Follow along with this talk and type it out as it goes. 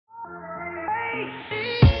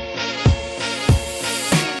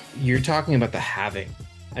You're talking about the halving.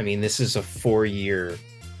 I mean, this is a 4-year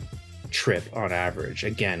trip on average.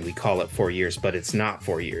 Again, we call it 4 years, but it's not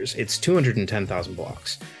 4 years. It's 210,000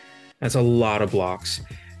 blocks. That's a lot of blocks.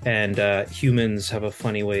 And humans have a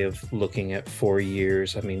funny way of looking at 4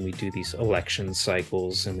 years. I mean, we do these election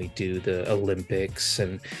cycles and we do the Olympics,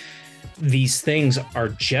 and these things are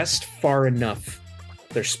just far enough.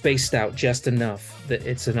 They're spaced out just enough that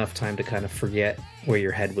it's enough time to kind of forget where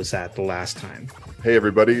your head was at the last time. Hey,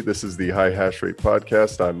 everybody. This is the High Hash Rate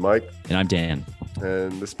Podcast. I'm Mike. And I'm Dan.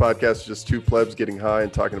 And this podcast is just two plebs getting high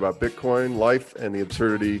and talking about Bitcoin, life, and the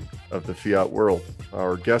absurdity of the fiat world.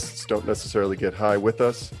 Our guests don't necessarily get high with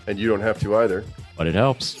us, and you don't have to either. But it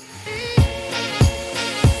helps.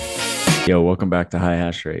 Yo, welcome back to High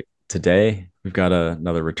Hash Rate. Today, we've got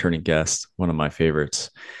another returning guest, one of my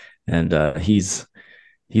favorites. And I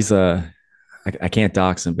can't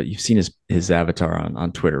dox him, but you've seen his avatar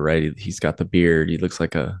on Twitter, right? He's got the beard. He looks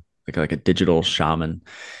like a digital shaman.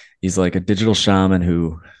 He's like a digital shaman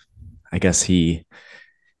who, I guess he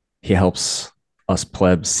helps us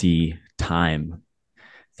plebs see time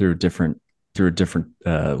through a different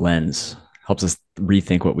lens. Helps us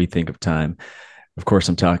rethink what we think of time. Of course,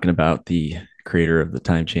 I'm talking about the creator of the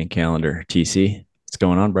time chain calendar, TC. What's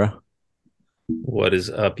going on, bro? What is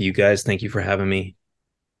up, you guys? Thank you for having me.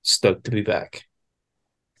 Stoked to be back.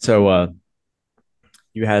 So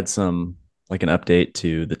you had an update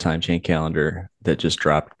to the time chain calendar that just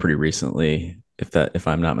dropped pretty recently, if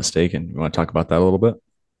I'm not mistaken. You want to talk about that a little bit?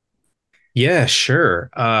 Yeah, sure.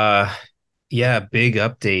 Big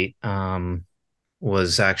update.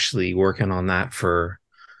 Was actually working on that for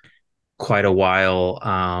quite a while.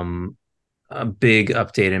 A big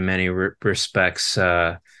update in many respects.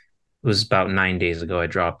 It was about 9 days ago I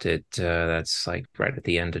dropped it. That's like right at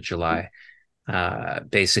the end of July.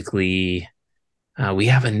 Basically, we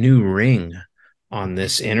have a new ring on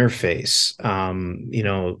this interface.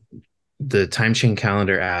 The time chain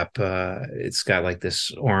calendar app, it's got like this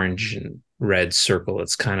orange and red circle.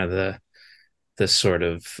 It's kind of the sort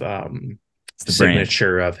of the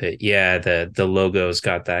signature brand of it. Yeah, the logo's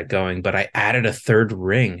got that going, but I added a third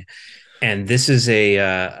ring. And this is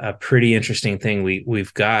a pretty interesting thing.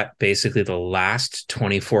 We've got basically the last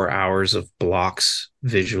 24 hours of blocks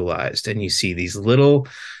visualized, and you see these little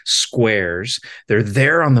squares. They're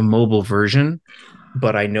there on the mobile version,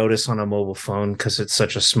 but I notice on a mobile phone, because it's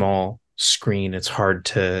such a small screen, it's hard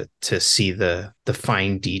to see the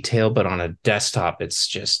fine detail. But on a desktop, it's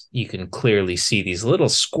just, you can clearly see these little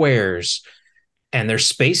squares, and they're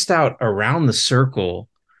spaced out around the circle.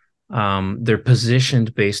 They're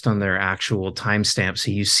positioned based on their actual timestamp. So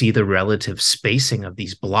you see the relative spacing of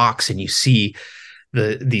these blocks, and you see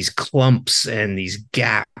these clumps and these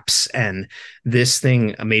gaps. And this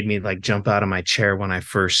thing made me like jump out of my chair when I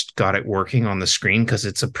first got it working on the screen, because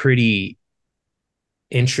it's a pretty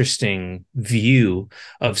interesting view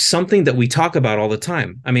of something that we talk about all the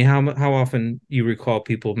time. I mean, how often you recall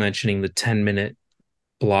people mentioning the 10-minute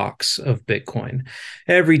blocks of Bitcoin?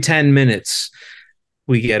 Every 10 minutes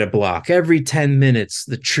we get a block. Every 10 minutes,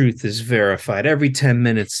 the truth is verified. Every 10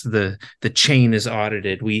 minutes, the chain is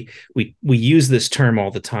audited. We use this term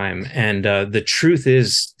all the time. And the truth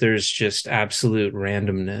is, there's just absolute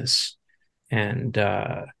randomness and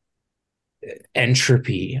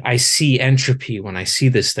entropy. I see entropy when I see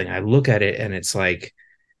this thing. I look at it and it's like,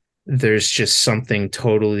 there's just something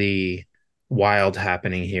totally wild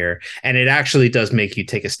happening here. And it actually does make you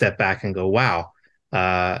take a step back and go, wow,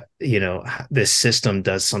 this system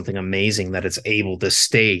does something amazing, that it's able to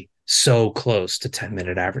stay so close to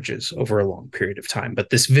 10-minute averages over a long period of time. But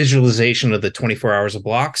this visualization of the 24 hours of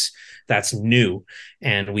blocks, that's new.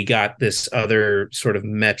 And we got this other sort of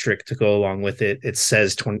metric to go along with it. It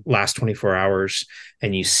says last 24 hours,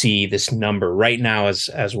 and you see this number right now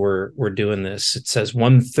as we're doing this. It says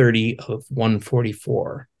 130 of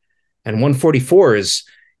 144. And 144 is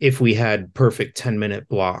if we had perfect 10-minute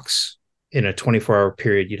blocks. In a 24-hour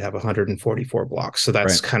period, you'd have 144 blocks. So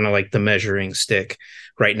that's right. Kind of like the measuring stick.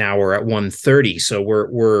 Right now we're at 130. So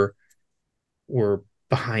we're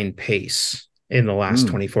behind pace in the last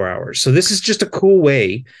 24 hours. So this is just a cool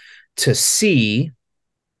way to see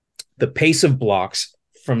the pace of blocks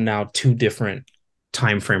from now two different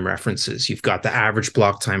time frame references. You've got the average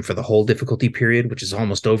block time for the whole difficulty period, which is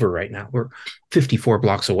almost over right now. We're 54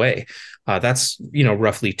 blocks away. That's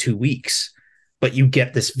roughly 2 weeks. But you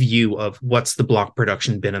get this view of what's the block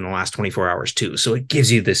production been in the last 24 hours too. So it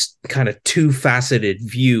gives you this kind of two-faceted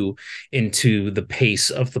view into the pace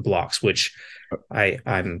of the blocks, which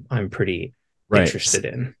I'm pretty interested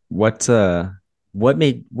in. What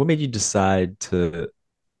made you decide to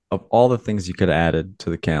of all the things you could have added to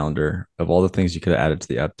the calendar, of all the things you could have added to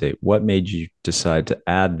the update, what made you decide to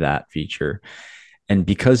add that feature? And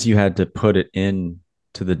because you had to put it in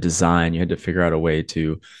to the design, you had to figure out a way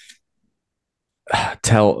to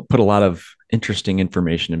put a lot of interesting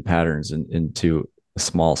information and patterns into a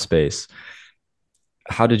small space.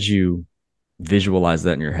 How did you visualize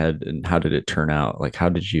that in your head, and how did it turn out? Like, how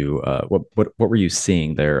did you what were you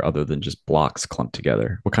seeing there other than just blocks clumped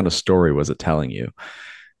together? What kind of story was it telling you,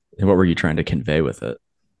 and what were you trying to convey with it?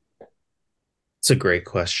 It's a great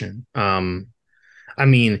question. I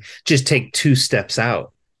mean, just take two steps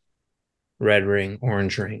out, red ring,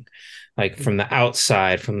 orange ring, like from the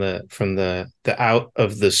outside, from the out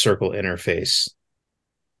of the circle interface.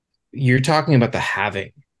 You're talking about the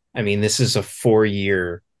halving. I mean, this is a 4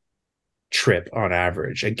 year trip on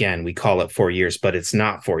average. Again, we call it 4 years, but it's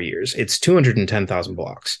not 4 years. It's 210,000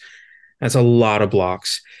 blocks. That's a lot of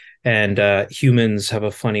blocks. And humans have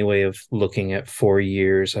a funny way of looking at 4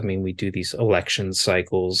 years. I mean, we do these election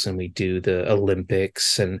cycles and we do the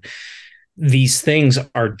Olympics, and these things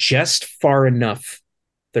are just far enough.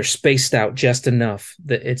 They're spaced out just enough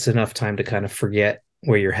that it's enough time to kind of forget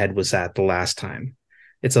where your head was at the last time.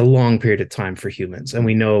 It's a long period of time for humans. And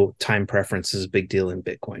we know time preference is a big deal in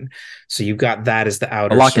Bitcoin. So you've got that as the A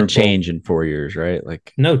outer lot can circle. change in 4 years, right?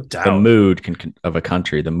 Like No the doubt. mood of a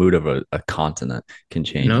country, the mood of a continent can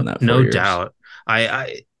change in No, that four no years. doubt.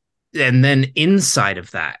 I and then inside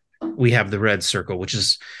of that, we have the red circle, which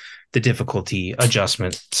is the difficulty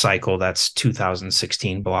adjustment cycle. That's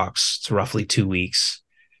 2016 blocks. It's roughly 2 weeks.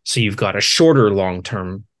 So you've got a shorter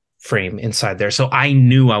long-term frame inside there. So I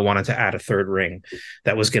knew I wanted to add a third ring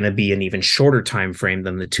that was going to be an even shorter time frame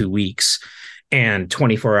than the 2 weeks. And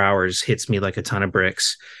 24 hours hits me like a ton of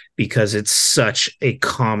bricks because it's such a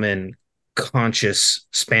common conscious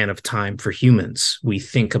span of time for humans. We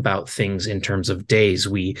think about things in terms of days.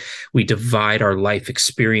 We divide our life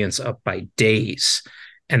experience up by days,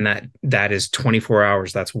 and that is 24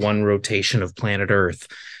 hours. That's one rotation of planet Earth.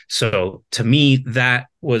 So to me, that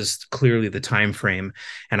was clearly the time frame.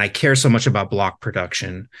 And I care so much about block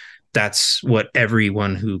production. That's what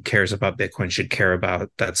everyone who cares about Bitcoin should care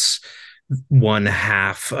about. That's one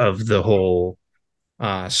half of the whole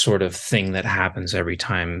sort of thing that happens every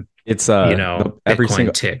time It's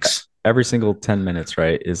Bitcoin ticks. every single 10 minutes,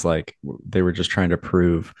 right, is like they were just trying to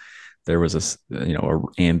prove there was a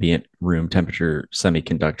ambient room temperature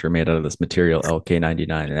semiconductor made out of this material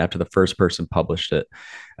LK99, and after the first person published it,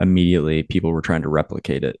 immediately people were trying to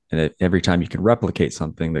replicate it. And every time you can replicate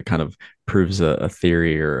something that kind of proves a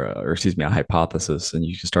theory or excuse me, a hypothesis, and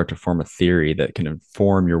you can start to form a theory that can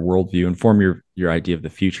inform your worldview, inform your idea of the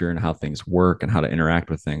future and how things work and how to interact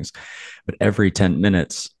with things. But every 10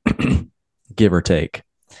 minutes, give or take,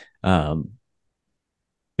 um,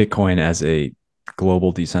 Bitcoin as a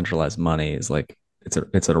global decentralized money is like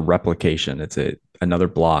it's a replication. It's another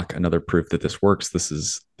block, another proof that this works.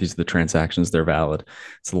 These are the transactions, they're valid.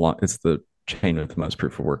 It's the chain with the most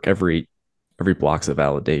proof of work. Every block's a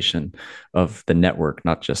validation of the network,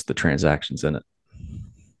 not just the transactions in it.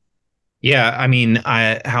 Yeah, I mean,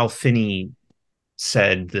 Hal Finney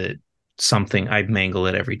said that something I'd mangle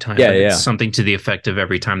it every time, Yeah, but it's yeah. something to the effect of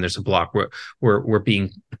every time there's a block, we're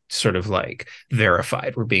being sort of like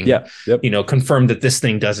verified. We're being, Yeah. Yep. confirmed that this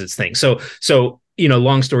thing does its thing. So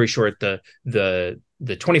long story short, the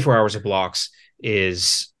 24 hours of blocks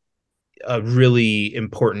is a really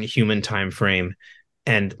important human time frame.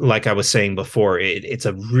 And like I was saying before, it's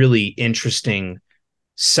a really interesting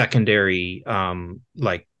secondary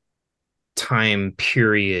like time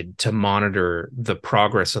period to monitor the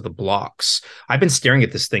progress of the blocks. I've been staring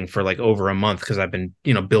at this thing for like over a month because I've been,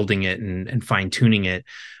 building it and fine tuning it,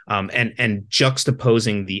 and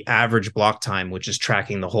juxtaposing the average block time, which is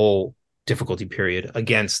tracking the whole difficulty period,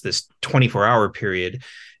 against this 24-hour period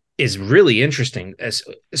is really interesting,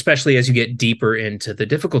 especially as you get deeper into the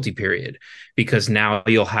difficulty period, because now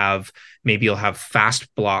maybe you'll have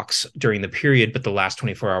fast blocks during the period, but the last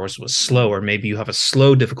 24 hours was slow, or maybe you have a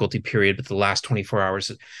slow difficulty period, but the last 24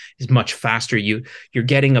 hours is much faster. You're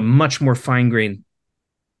getting a much more fine-grained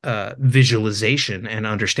visualization and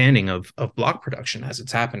understanding of block production as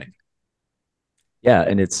it's happening. Yeah,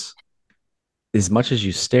 and it's as much as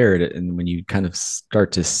you stare at it, and when you kind of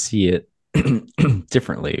start to see it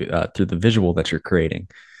differently through the visual that you're creating,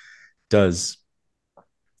 does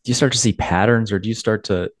do you start to see patterns, or do you start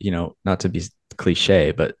to, not to be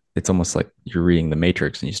cliche, but it's almost like you're reading the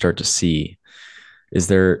Matrix and you start to see, is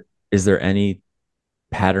there any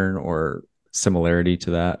pattern or similarity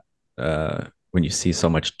to that when you see so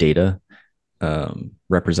much data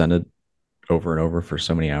represented over and over for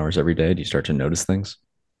so many hours every day? Do you start to notice things?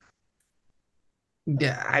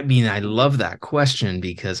 Yeah, I mean, I love that question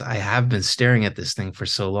because I have been staring at this thing for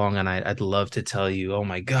so long, and I'd love to tell you, oh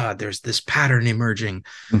my God, there's this pattern emerging.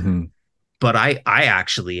 Mm-hmm. But I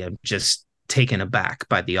actually am just taken aback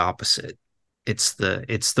by the opposite. It's the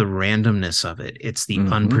randomness of it. It's the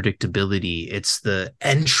Mm-hmm. unpredictability. It's the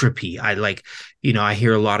entropy. I like, I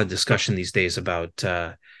hear a lot of discussion these days about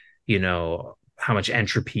how much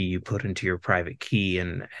entropy you put into your private key,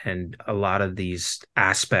 and a lot of these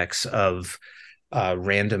aspects of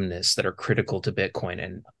randomness that are critical to Bitcoin.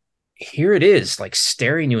 And here it is, like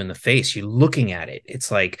staring you in the face. You're looking at it.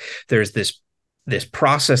 It's like there's this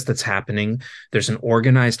process that's happening. There's an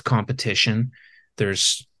organized competition.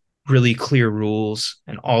 There's really clear rules,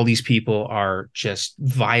 and all these people are just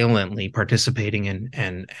violently participating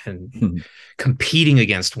and competing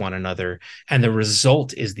against one another. And the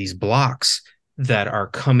result is these blocks that are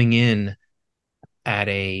coming in at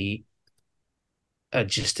a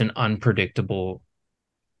just an unpredictable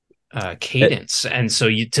It, cadence, and so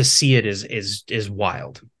you to see it is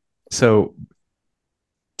wild. so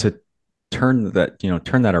to turn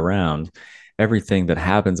that around, everything that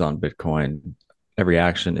happens on Bitcoin, every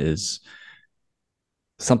action is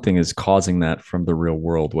something is causing that from the real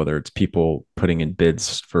world, whether it's people putting in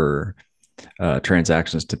bids for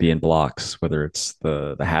transactions to be in blocks, whether it's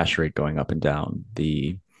the hash rate going up and down,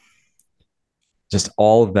 the just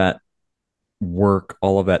all of that work,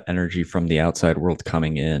 all of that energy from the outside world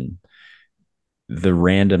coming in, the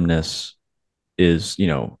randomness is,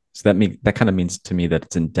 so that kind of means to me that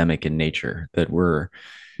it's endemic in nature, that we're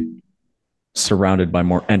surrounded by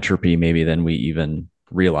more entropy maybe than we even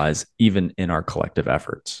realize, even in our collective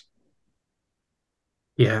efforts.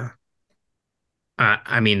 Yeah,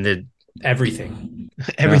 I mean the everything, Yeah.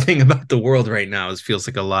 everything about the world right now feels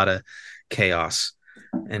like a lot of chaos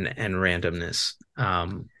and randomness.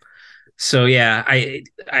 So yeah,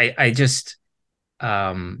 I just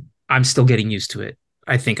I'm still getting used to it.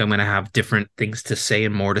 I think I'm gonna have different things to say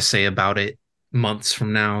and more to say about it months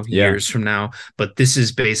from now, Yeah. years from now. But this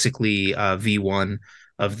is basically V1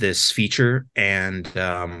 of this feature, and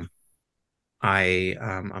I'm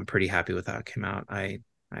pretty happy with how it came out. I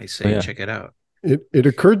Oh, say yeah. check it out. It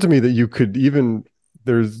occurred to me that you could even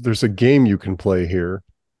there's a game you can play here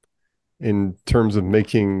in terms of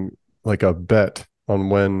making like a bet on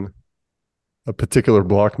when a particular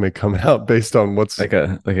block may come out based on what's Like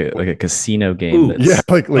a casino game Ooh, yeah, that's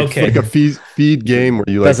like a okay. feed game where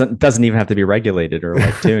you like doesn't even have to be regulated or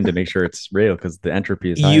like tuned to make sure it's real because the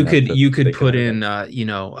entropy is high You enough could that you could they can put have it.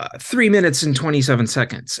 in 3 minutes and 27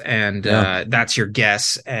 seconds, and Yeah. that's your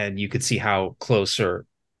guess, and you could see how close or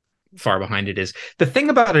far behind it is. The thing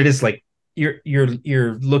about it is like you're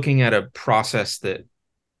looking at a process that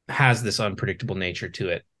has this unpredictable nature to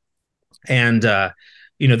it. And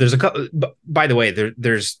there's a couple. By the way,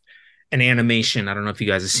 there's an animation. I don't know if you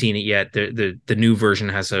guys have seen it yet. The new version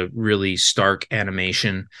has a really stark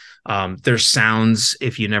animation. There's sounds.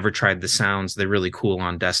 If you never tried the sounds, they're really cool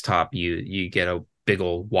on desktop. You get a big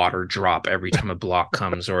old water drop every time a block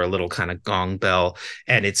comes, or a little kind of gong bell,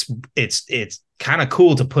 and it's kind of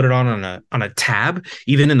cool to put it on a tab,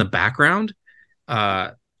 even in the background.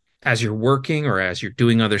 Uh, as you're working or as you're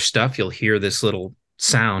doing other stuff, you'll hear this little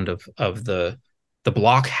sound of the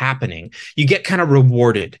block happening. You get kind of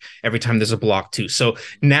rewarded every time there's a block too. So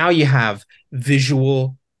now you have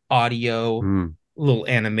visual, audio, hmm. little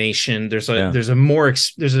animation. There's a Yeah. there's a more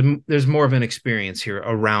there's more of an experience here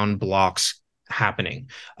around blocks happening.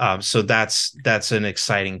 So that's an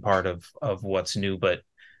exciting part of what's new. But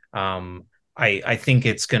I think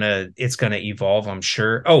it's gonna evolve, I'm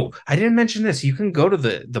sure. Oh, I didn't mention this. You can go to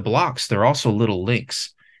the blocks. They're also little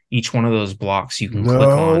links. Each one of those blocks you can click No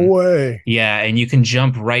on. way. Yeah, and you can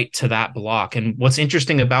jump right to that block. And what's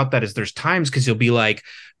interesting about that is there's times because you'll be like,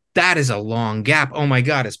 that is a long gap. Oh my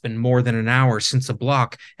God, it's been more than an hour since a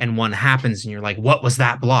block. And one happens, and you're like, what was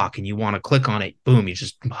that block? And you want to click on it. Boom, you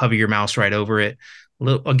just hover your mouse right over it.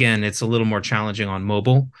 Again, it's a little more challenging on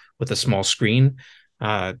mobile with a small screen.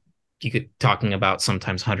 Uh, you could talking about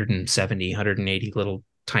sometimes 170, 180 little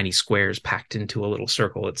tiny squares packed into a little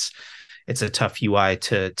circle. It's a tough UI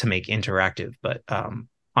to make interactive, but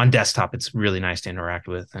on desktop it's really nice to interact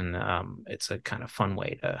with, and it's a kind of fun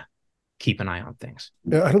way to keep an eye on things.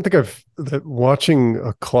 Yeah, I don't think that watching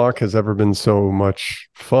a clock has ever been so much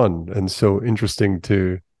fun and so interesting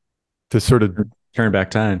to sort of Turn back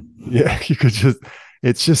time. yeah, you could just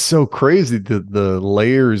it's just so crazy the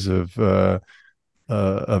layers of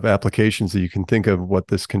applications that you can think of what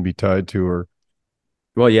this can be tied to or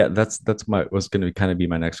Well, yeah, that's my was going to kind of be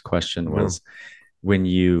my next question oh, was when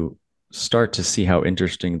you start to see how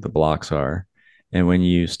interesting the blocks are, and when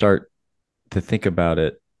you start to think about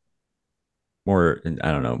it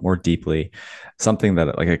I don't know, more deeply, something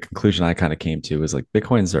that like a conclusion I kind of came to is like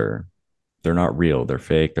Bitcoins are, they're not real, they're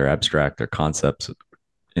fake, they're abstract, they're concepts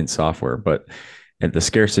in software, but and the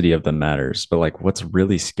scarcity of them matters. But like what's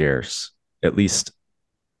really scarce, at least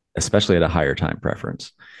especially at a higher time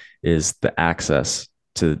preference, is the access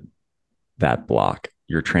to that block,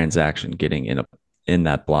 your transaction getting in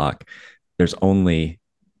that block. There's only,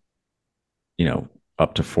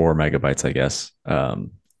 up to 4 MB, I guess,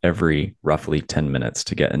 every roughly 10 minutes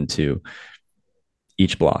to get into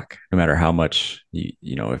each block. No matter how much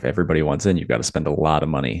if everybody wants in, you've got to spend a lot of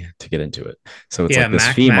money to get into it. So it's Yeah, like this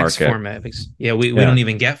fee max market. 4 megs. Yeah, we Yeah, don't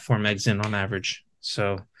even get 4 megs in on average.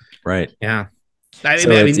 So right. yeah, So I it's,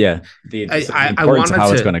 mean, yeah, the I importance of wanted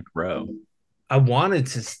how it's to going to grow. I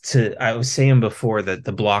was saying before that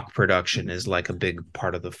the block production is like a big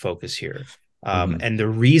part of the focus here. Mm-hmm. And the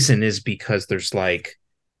reason is because there's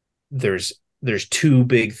there's two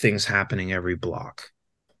big things happening every block,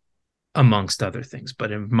 amongst other things.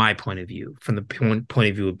 But in my point of view, from the point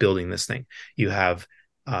of view of building this thing, you have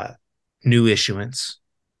uh, new issuance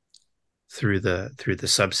through the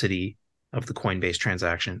subsidy of the Coinbase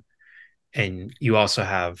transaction, and you also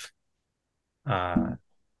have uh,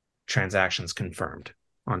 transactions confirmed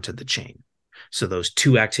onto the chain. So those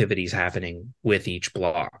two activities happening with each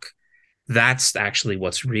block, that's actually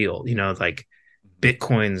what's real. Like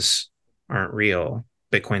Bitcoins aren't real.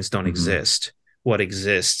 Bitcoins don't Mm-hmm. exist. What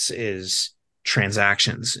exists is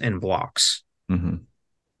transactions in blocks, Mm-hmm.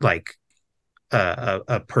 like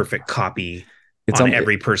a perfect copy It's on um,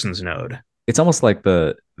 every person's node. it's almost like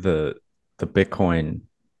the Bitcoin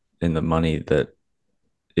and the money that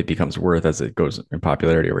it becomes worth as it goes in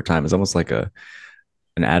popularity over time is almost like a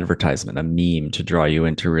an advertisement, a meme to draw you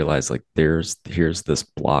in to realize like here's this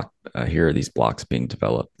block, here are these blocks being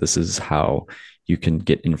developed. This is how you can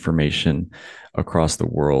get information across the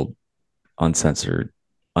world, uncensored,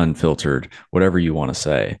 unfiltered, whatever you want to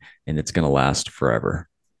say, and it's going to last forever.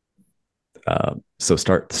 So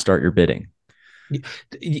start your bidding.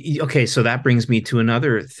 Okay, so that brings me to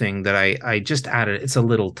another thing that I just added. It's a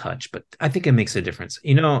little touch, but I think it makes a difference.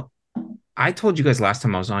 I told you guys last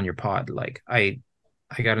time I was on your pod, like I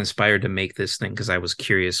got inspired to make this thing because I was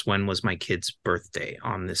curious when was my kid's birthday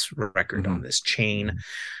on this record, on Mm-hmm. this chain.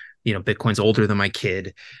 Bitcoin's older than my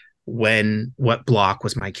kid. What block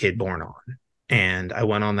was my kid born on? And I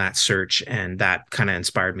went on that search, and that kind of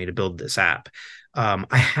inspired me to build this app.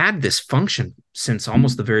 I had this function since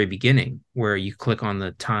almost the very beginning where you click on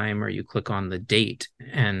the time or you click on the date,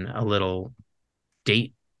 and a little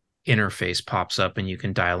date interface pops up, and you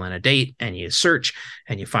can dial in a date and you search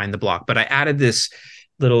and you find the block. But I added this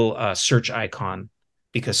little search icon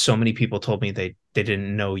because so many people told me they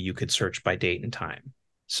didn't know you could search by date and time.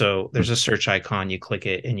 So there's a search icon, you click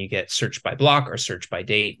it and you get search by block or search by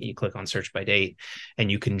date. You click on search by date and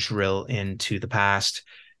you can drill into the past,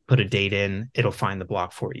 put a date in, it'll find the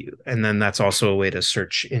block for you. And then that's also a way to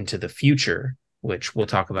search into the future, which we'll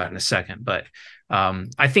talk about in a second. But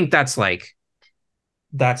I think that's like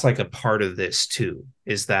a part of this too,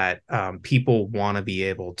 is that people want to be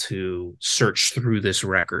able to search through this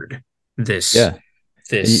record, this Yeah.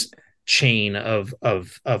 And this chain of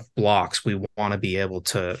blocks. We want to be able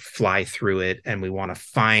to fly through it, and we want to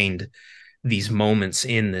find these moments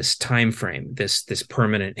in this time frame, this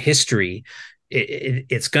permanent history.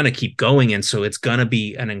 It's going to keep going, and so it's going to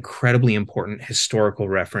be an incredibly important historical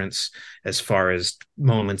reference as far as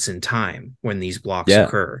moments in time when these blocks yeah.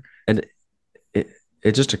 occur. And it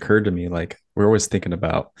it just occurred to me like we're always thinking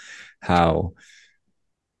about how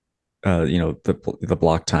the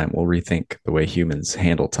block time will rethink the way humans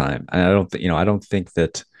handle time. And I don't think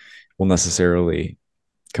that will necessarily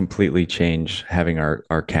completely change having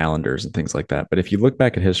our calendars and things like that. But if you look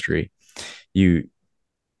back at history, you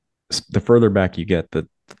the further back you get, the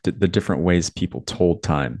different ways people told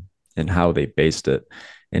time and how they based it,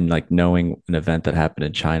 and like knowing an event that happened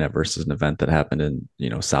in China versus an event that happened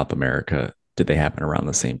in South America, did they happen around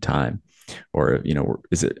the same time? Or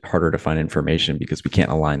is it harder to find information because we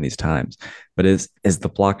can't align these times? But as the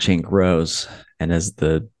blockchain grows and as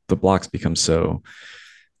the blocks become so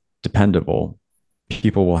dependable,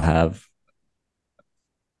 people will have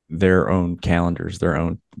their own calendars, their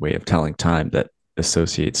own way of telling time that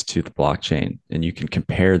associates to the blockchain, and you can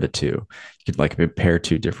compare the two. You could like compare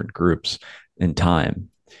two different groups in time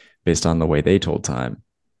based on the way they told time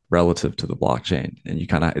relative to the blockchain, and you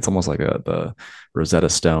kind of, it's almost like the Rosetta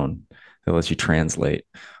Stone that lets you translate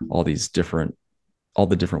all the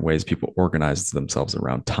different ways people organize themselves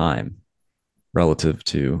around time relative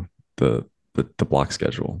to the block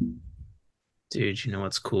schedule. Dude, you know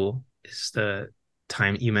what's cool is the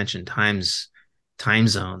time you mentioned time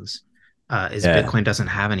zones. is Yeah. Bitcoin doesn't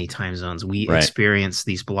have any time zones. We Right. experience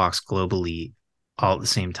these blocks globally all at the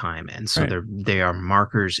same time, and so Right. they are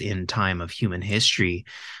markers in time of human history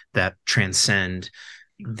that transcend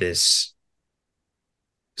this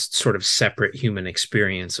sort of separate human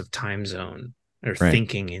experience of time zone or Right.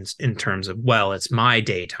 thinking in terms of, well, it's my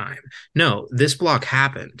daytime. No, this block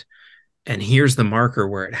happened, and here's the marker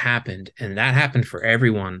where it happened, and that happened for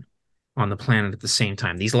everyone on the planet at the same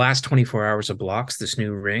time. These last 24 hours of blocks, this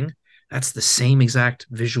new ring, that's the same exact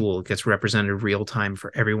visual. It gets represented real time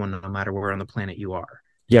for everyone, no matter where on the planet you are.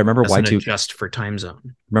 Yeah. It doesn't adjust for time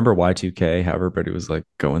zone. Remember Y2K, how everybody was like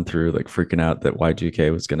going through, like freaking out that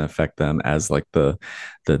Y2K was going to affect them as like the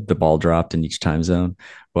ball dropped in each time zone.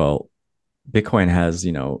 Well, Bitcoin has,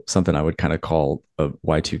 something I would kind of call a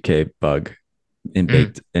Y2K bug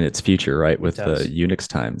baked in its future, right? With the Unix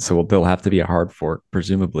time. So there'll have to be a hard fork,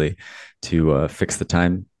 presumably, to fix the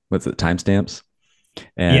time with the timestamps.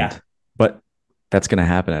 And Yeah. But that's going to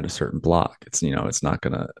happen at a certain block. It's not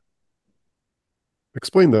going to.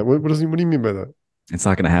 Explain that. What do you mean by that? It's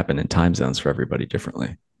not going to happen in time zones for everybody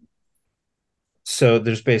differently. So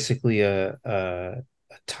there's basically a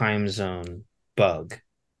time zone bug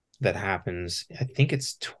that happens. I think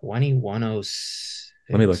it's 2106.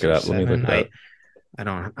 Let me look it up. Let me look it up. I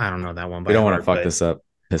don't know that one by We don't heart, want to fuck this up,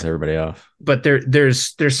 piss everybody off. But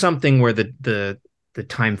there's something where the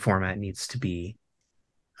time format needs to be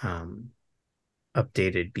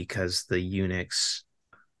updated because the Unix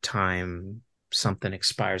time something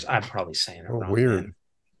expires. I'm probably saying it wrong. Weird.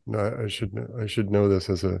 No, I should know this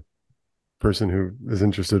as a person who is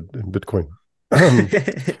interested in Bitcoin.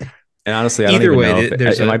 And honestly, I don't even know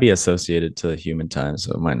if it might be associated to human time,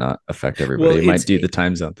 so it might not affect everybody. Well, it might do the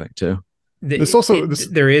time zone thing too.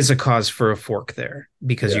 There is a cause for a fork there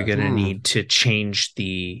because you're going to need to change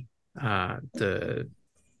the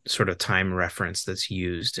sort of time reference that's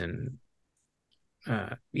used in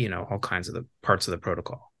all kinds of the parts of the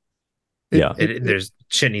protocol. There's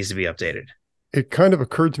shit needs to be updated. It kind of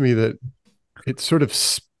occurred to me that it sort of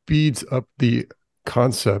speeds up the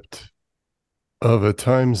concept of a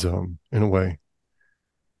time zone in a way.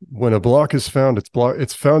 When a block is found,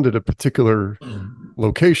 it's found at a particular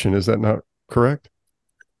location. Is that not correct?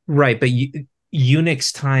 Right, but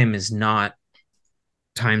Unix time is not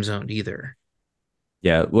time zoned either.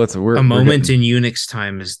 Yeah, a moment in Unix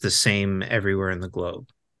time is the same everywhere in the globe.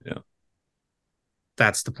 Yeah,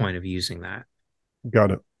 that's the point of using that.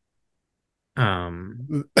 Got it.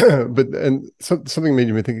 But something made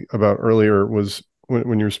me think about earlier was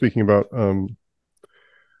when you were speaking about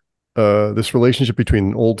this relationship between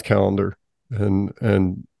an old calendar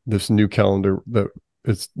and this new calendar that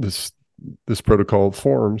it's this protocol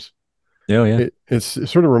forms. Yeah, yeah. It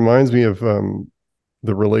sort of reminds me of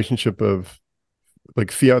the relationship of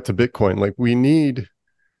like fiat to Bitcoin. Like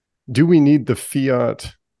do we need the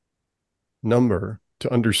fiat number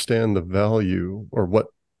to understand the value or what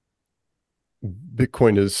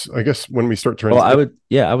Bitcoin is? I guess when we start turning. Well, I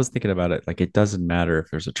was thinking about it. Like, it doesn't matter if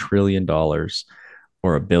there's $1 trillion or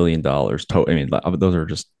 $1 billion. I mean, those are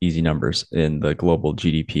just easy numbers in the global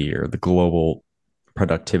GDP or the global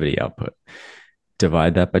productivity output.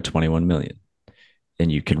 Divide that by 21 million,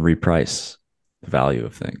 and you can reprice the value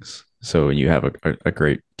of things. So when you have a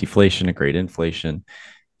great deflation, a great inflation,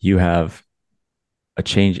 you have a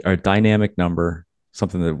change, a dynamic number,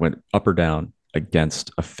 something that went up or down against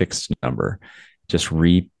a fixed number. Just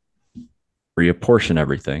reapportion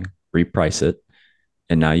everything, reprice it,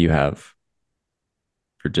 and now you have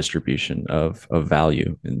your distribution of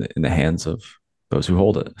value in the hands of those who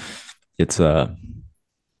hold it. It's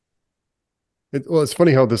it's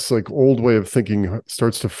funny how this like old way of thinking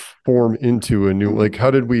starts to form into a new, like, how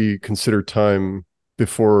did we consider time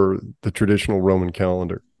before the traditional Roman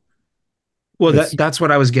calendar? Well, that's what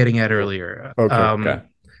I was getting at earlier. Okay.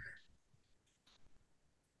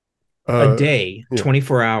 A day,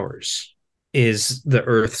 24 hours, is the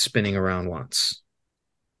Earth spinning around once.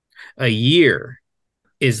 A year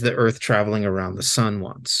is the Earth traveling around the sun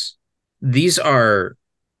once. These are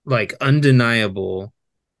like undeniable,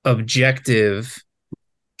 objective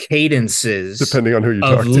cadences, depending on who you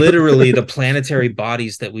talk to, literally the planetary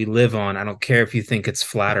bodies that we live on. I don't care if you think it's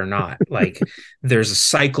flat or not. Like, there's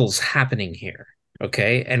cycles happening here,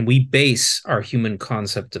 okay? And we base our human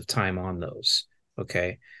concept of time on those,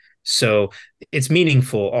 okay? So it's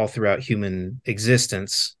meaningful all throughout human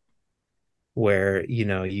existence, where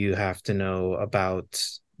you have to know about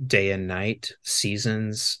day and night,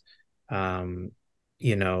 seasons,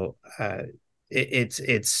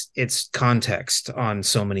 it's context on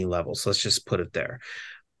so many levels. Let's just put it there.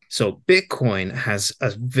 So Bitcoin has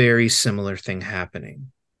a very similar thing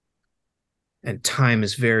happening. and time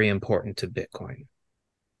is very important to Bitcoin.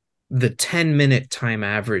 The 10-minute time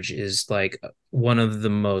average is like one of the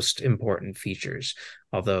most important features,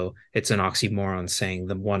 although it's an oxymoron saying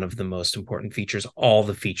the one of the most important features. All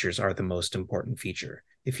the features are the most important feature,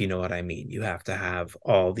 if you know what I mean. You have to have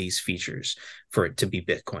all these features for it to be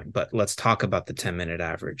Bitcoin. But let's talk about the 10-minute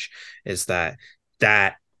average, is that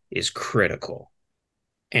is critical.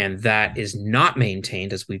 And that is not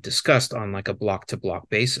maintained, as we've discussed, on like a block to block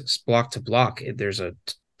basis. Block to block, there's a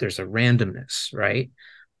randomness, right?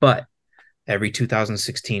 But every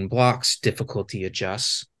 2016 blocks, difficulty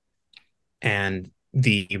adjusts, and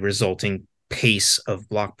the resulting pace of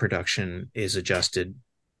block production is adjusted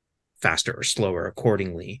faster or slower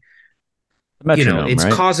accordingly. Metronome, It's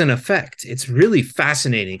right? cause and effect. It's really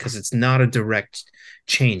fascinating because it's not a direct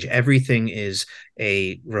change. Everything is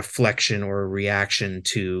a reflection or a reaction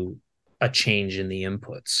to a change in the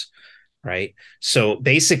inputs, right? So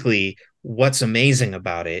basically, what's amazing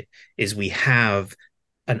about it is we have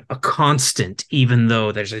a constant, even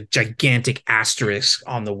though there's a gigantic asterisk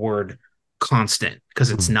on the word constant, because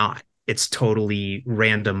it's Mhm. not. It's totally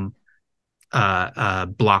random,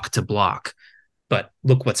 block to block. But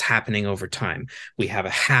look what's happening over time. We have a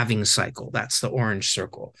halving cycle. That's the orange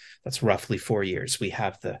circle. That's roughly 4 years. We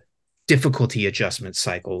have the difficulty adjustment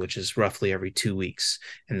cycle, which is roughly every 2 weeks.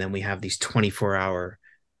 And then we have these 24-hour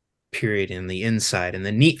period in the inside. And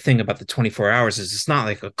the neat thing about the 24 hours is it's not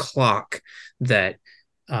like a clock that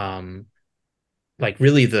like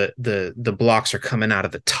really the blocks are coming out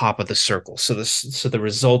of the top of the circle. So the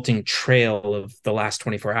resulting trail of the last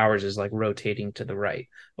 24 hours is like rotating to the right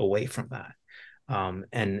away from that.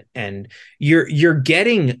 And you're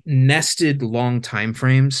getting nested long time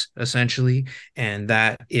frames essentially, and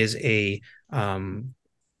that is I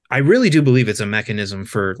really do believe it's a mechanism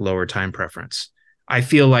for lower time preference. I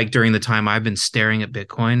feel like during the time I've been staring at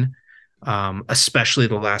Bitcoin, especially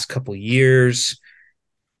the last couple years,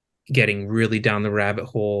 getting really down the rabbit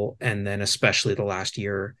hole, and then especially the last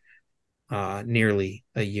year, nearly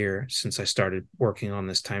a year since I started working on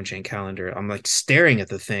this time chain calendar, I'm like staring at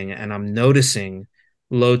the thing and I'm noticing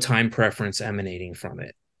low time preference emanating from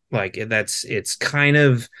it. Like it's kind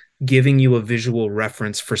of giving you a visual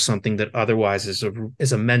reference for something that otherwise is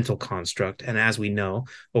a mental construct. And as we know,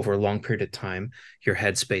 over a long period of time, your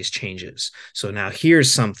headspace changes. So now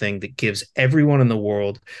here's something that gives everyone in the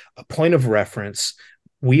world a point of reference.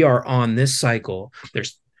 We are on this cycle.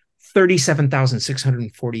 There's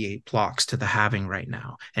 37,648 blocks to the halving right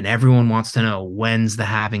now. And everyone wants to know, when's the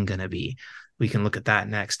halving going to be? We can look at that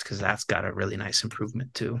next because that's got a really nice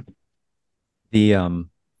improvement too. The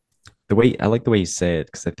the way I like the way you say it,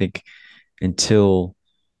 because I think until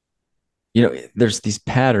there's these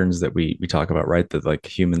patterns that we talk about, right? That like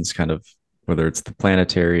humans kind of, whether it's the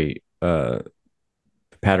planetary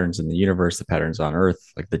patterns in the universe, the patterns on Earth,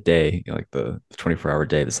 like the day, like the 24-hour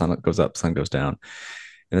day, the sun goes up, sun goes down, and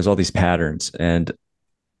there's all these patterns, and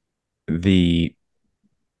the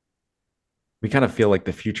we kind of feel like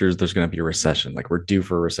the future is there's going to be a recession. Like we're due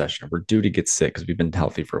for a recession. We're due to get sick because we've been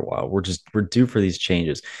healthy for a while. We're due for these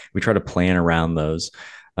changes. We try to plan around those,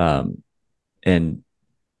 and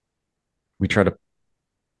we try to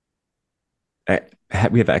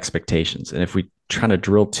we have expectations. And if we try to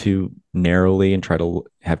drill too narrowly and try to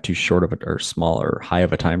have too short of a or small or high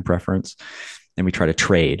of a time preference, and we try to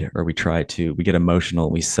trade or we get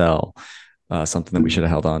emotional, we sell something that we should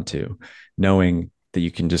have held on to, knowing that you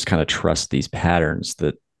can just kind of trust these patterns,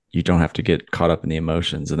 that you don't have to get caught up in the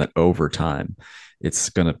emotions, and that over time it's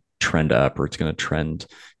going to trend up, or it's going to trend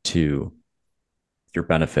to your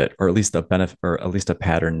benefit, or at least a benefit, or at least a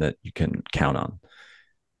pattern that you can count on.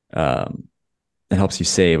 It helps you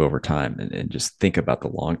save over time, and just think about the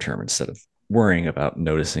long term instead of worrying about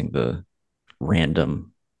noticing the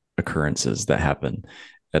random occurrences that happen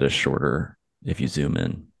at a shorter, if you zoom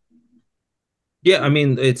in. Yeah, I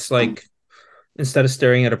mean, it's like instead of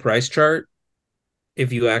staring at a price chart,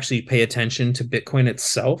 if you actually pay attention to Bitcoin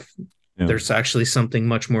itself, Yeah. there's actually something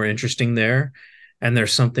much more interesting there. And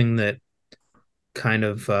there's something that kind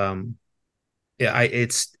of yeah,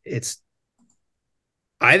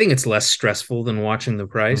 I think it's less stressful than watching the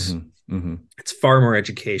price. Mm-hmm. Mm-hmm. It's far more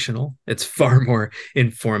educational. It's far more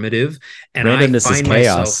informative. And Randomness is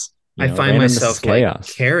chaos. I find Randomness is myself like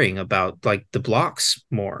chaos. caring about like the blocks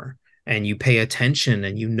more. And you pay attention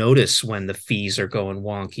and you notice when the fees are going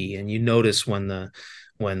wonky, and you notice when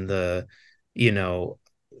the, you know,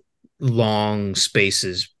 long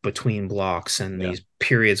spaces between blocks, and Yeah. these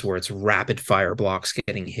periods where it's rapid fire blocks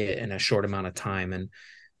getting hit in a short amount of time. And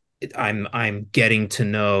I'm getting to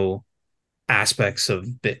know aspects of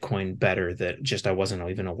Bitcoin better that just I wasn't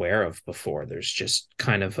even aware of before. There's just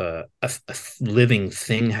kind of a living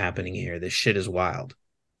thing happening here. This shit is wild.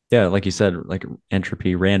 Yeah, like you said, like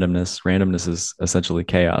entropy, randomness is essentially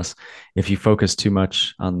chaos. If you focus too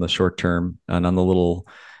much on the short term and on the little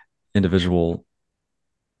individual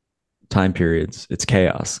time periods, it's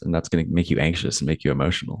chaos, and that's going to make you anxious and make you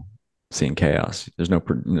emotional. Seeing chaos, there's no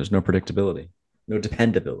predictability, no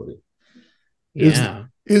dependability. Is Yeah.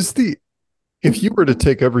 is the if you were to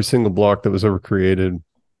take every single block that was ever created,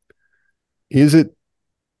 is it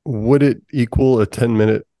would it equal a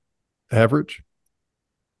 10-minute average?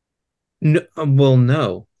 No, well,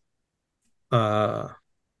 no. Uh,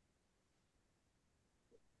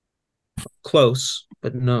 Close,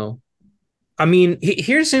 but no. I mean,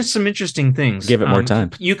 here's some interesting things. Give it more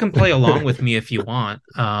time. You can play along with me if you want.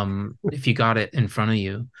 If you got it in front of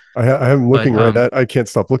you, I'm but looking right at. I can't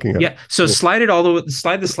stop looking at yeah. So it. slide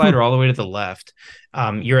the slider all the way to the left.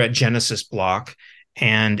 You're at Genesis block,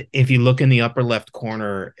 and if you look in the upper left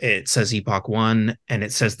corner, it says Epoch One, and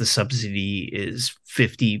it says the subsidy is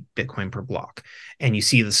 50 Bitcoin per block, and you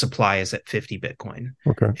see the supply is at 50 Bitcoin.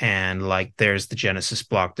 Okay. And like, there's the Genesis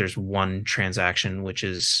block. There's one transaction, which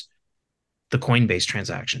is the Coinbase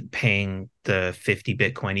transaction, paying the 50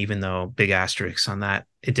 Bitcoin, even though big asterisks on that,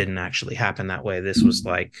 it didn't actually happen that way. This was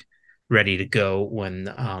like ready to go when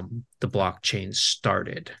the blockchain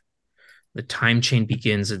started. The time chain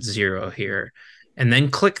begins at 0 here. And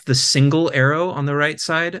then click the single arrow on the right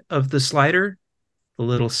side of the slider, the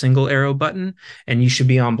little single arrow button, and you should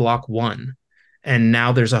be on block 1. And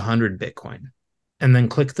now there's 100 Bitcoin. And then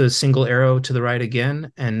click the single arrow to the right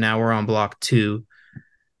again, and now we're on block 2,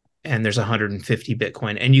 and there's 150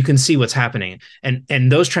 Bitcoin, and you can see what's happening.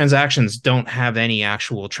 And those transactions don't have any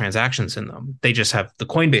actual transactions in them. They just have the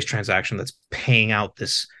Coinbase transaction that's paying out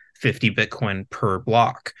this 50 Bitcoin per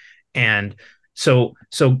block. And so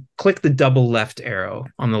click the double left arrow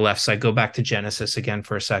on the left side. Go back to Genesis again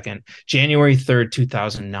for a second. January 3rd,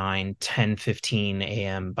 2009, 10:15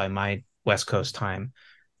 a.m. by my West Coast time.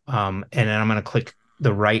 And then I'm going to click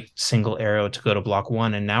the right single arrow to go to block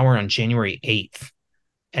 1. And now we're on January 8th.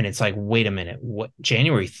 And it's like, wait a minute, what,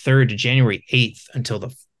 January 3rd to January 8th until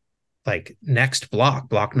the like next block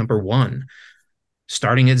number 1,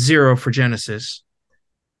 starting at 0 for Genesis,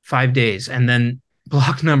 5 days. And then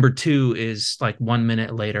block number 2 is like 1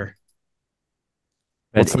 minute later.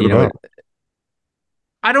 What's But that about?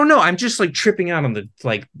 I don't know. I'm just like tripping out on the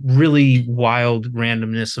like really wild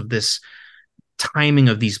randomness of this timing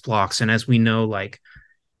of these blocks. And as we know, like,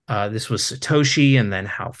 this was Satoshi and then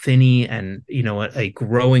Hal Finney and, a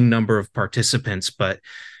growing number of participants. But,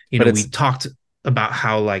 but we it's talked about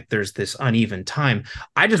how like there's this uneven time.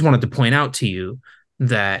 I just wanted to point out to you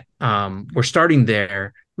that we're starting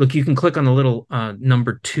there. Look, you can click on the little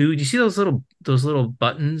number 2. Do you see those little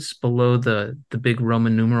buttons below the big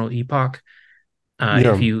Roman numeral epoch?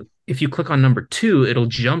 Yeah. If you click on number 2, it'll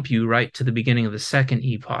jump you right to the beginning of the second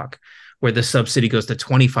epoch, where the subsidy goes to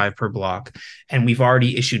 25 per block, and we've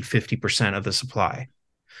already issued 50% of the supply.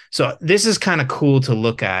 So this is kind of cool to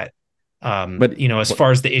look at, but as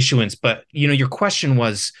far as the issuance. But, your question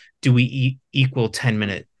was, do we equal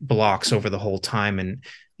 10-minute blocks over the whole time? And,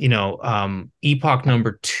 epoch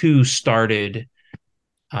number 2 started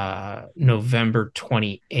November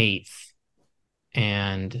 28th,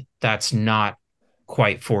 and that's not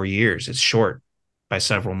quite 4 years. It's short by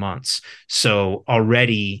several months. So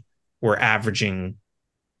already we're averaging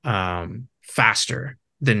faster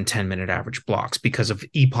than 10-minute average blocks because of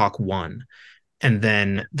Epoch 1. And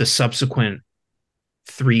then the subsequent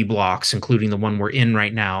 3 blocks, including the one we're in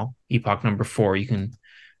right now, Epoch number 4, you can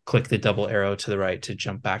click the double arrow to the right to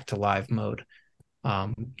jump back to live mode.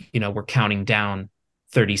 We're counting down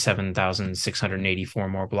 37,684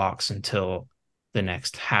 more blocks until the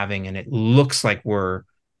next halving. And it looks like we're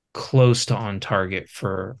close to on target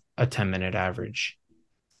for a 10-minute average.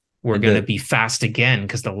 We're going to be fast again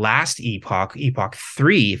because the last epoch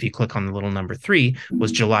 3, if you click on the little number 3,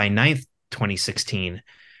 was July 9th, 2016.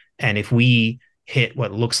 And if we hit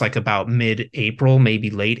what looks like about mid-April,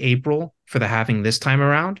 maybe late April for the halving this time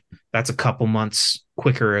around, that's a couple months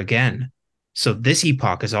quicker again. So this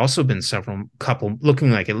epoch has also been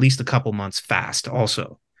looking like at least a couple months fast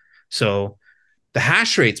also. So the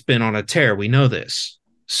hash rate's been on a tear. We know this.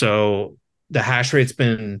 So the hash rate's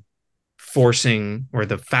been forcing, or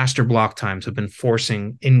the faster block times have been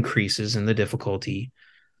forcing increases in the difficulty,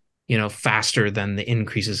 faster than the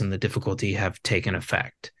increases in the difficulty have taken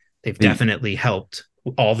effect. They've definitely helped.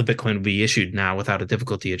 All the Bitcoin will be issued now without a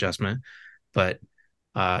difficulty adjustment, but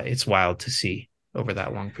it's wild to see over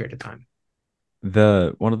that long period of time.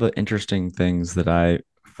 One of the interesting things that I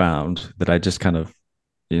found that I just kind of,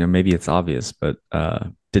 maybe it's obvious, but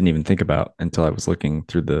didn't even think about until I was looking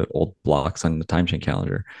through the old blocks on the time chain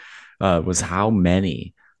calendar, was how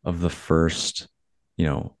many of the first,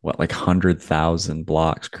 like 100,000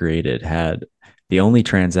 blocks created had the only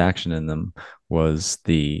transaction in them was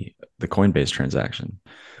the Coinbase transaction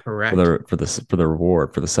for Correct. the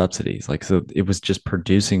reward for the subsidies. Like, so it was just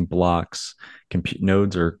producing blocks. Compute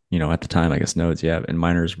nodes, or at the time, I guess nodes, yeah, and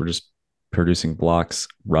miners were just producing blocks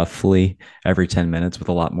roughly every 10 minutes with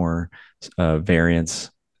a lot more variance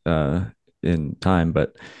uh, in time,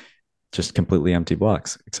 but just completely empty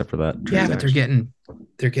blocks except for that Yeah, but transaction.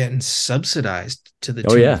 they're getting subsidized to the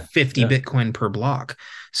Oh tune of yeah, 50 yeah. Bitcoin per block.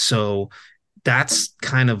 So that's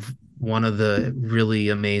kind of one of the really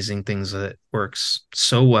amazing things that works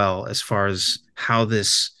so well as far as how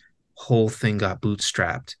this whole thing got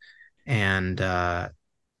bootstrapped. And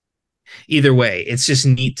either way, it's just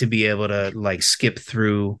neat to be able to like skip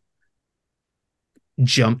through,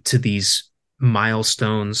 jump to these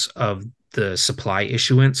milestones of the supply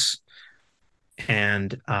issuance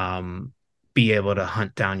and be able to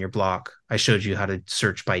hunt down your block. I showed you how to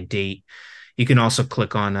search by date. You can also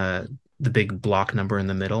click on the big block number in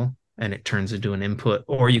the middle and it turns into an input,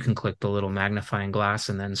 or you can click the little magnifying glass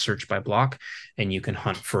and then search by block and you can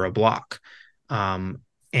hunt for a block.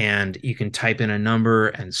 And you can type in a number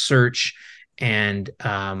and search. And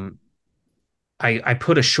I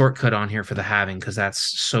put a shortcut on here for the halving because that's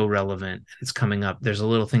so relevant. It's coming up. There's a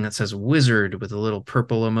little thing that says wizard with a little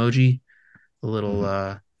purple emoji, a little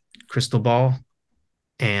Mhm. crystal ball,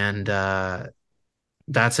 and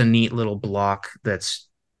that's a neat little block. That's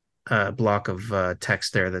a block of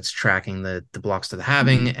text there that's tracking the blocks to the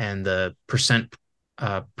halving and the percent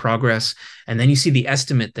progress, and then you see the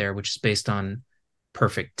estimate there, which is based on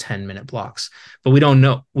perfect 10-minute blocks. But we don't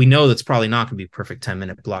know. We know that's probably not going to be perfect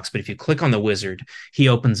 10-minute blocks. But if you click on the wizard, he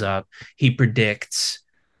opens up, he predicts,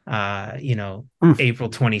 you know, Mm. April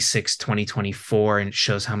 26, 2024, and it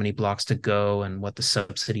shows how many blocks to go and what the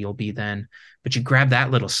subsidy will be then. But you grab that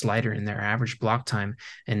little slider in there, average block time,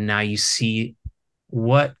 and now you see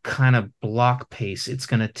what kind of block pace it's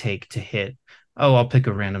going to take to hit. Oh, I'll pick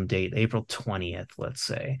a random date, April 20th, let's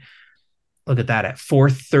say. Look at that at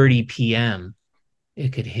 4:30 p.m.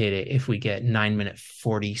 It could hit it if we get 9-minute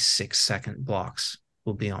 46-second blocks.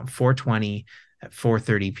 We'll be on 420 at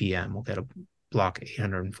 4:30 p.m. We'll get a block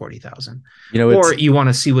 840,000. It's Or you want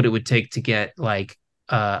to see what it would take to get like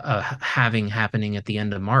a halving happening at the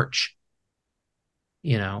end of March.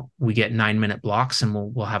 You know, we get 9-minute blocks and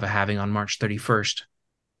we'll have a halving on March 31st.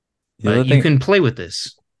 the other But you thing. can play with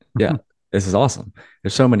this. Yeah, this is awesome.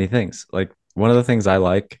 There's so many things. Like, one of the things I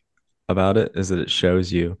like about it is that it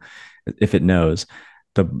shows you, if it knows,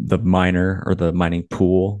 the miner or the mining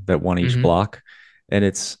pool that won each Mm-hmm. block. And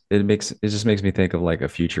it just makes me think of like a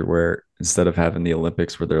future where instead of having the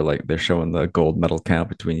Olympics where they're showing the gold medal count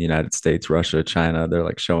between the United States, Russia, China, they're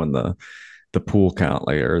like showing the pool count,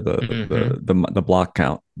 like, or Mm-hmm. the block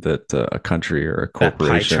count that a country or a That pie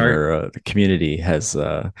corporation chart. or the community has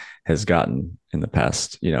gotten in the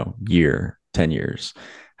past, year, 10 years.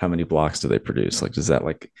 How many blocks do they produce? Like, does that,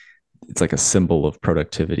 like, it's like a symbol of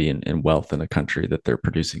productivity and wealth in a country that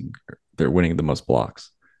they're winning the most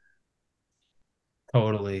blocks.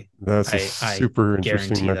 Totally. That's a I super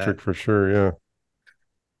interesting guarantee that. metric for sure. Yeah.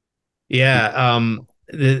 Yeah.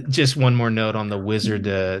 Just one more note on the wizard.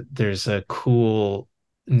 There's a cool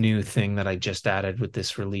new thing that I just added with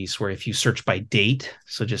this release where if you search by date,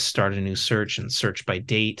 so just start a new search and search by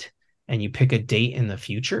date, and you pick a date in the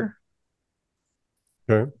future.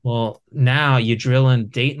 Okay. Well, now you drill in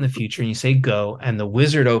date in the future and you say go, and the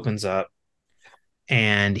wizard opens up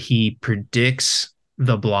and he predicts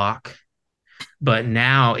the block. But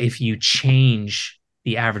now, if you change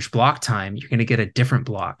the average block time, you're going to get a different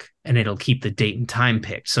block, and it'll keep the date and time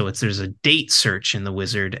picked. So there's a date search in the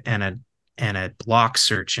wizard and a block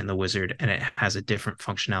search in the wizard, and it has a different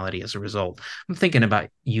functionality as a result. I'm thinking about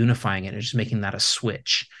unifying it and just making that a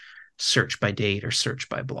switch, search by date or search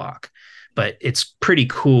by block. But it's pretty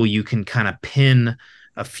cool. You can kind of pin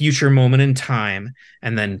a future moment in time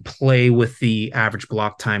and then play with the average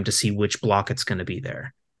block time to see which block it's going to be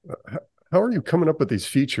there. How are you coming up with these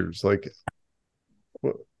features? Like,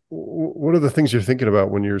 what, what are the things you're thinking about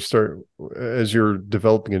when as you're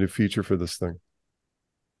developing a new feature for this thing?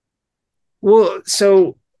 Well,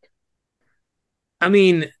 so I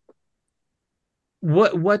mean,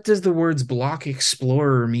 what does the words block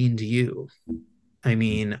explorer mean to you? I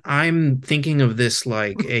mean, I'm thinking of this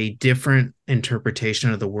like a different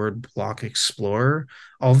interpretation of the word block explorer,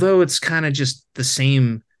 although it's kind of just the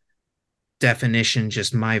same definition,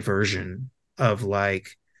 just my version of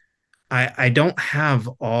like I don't have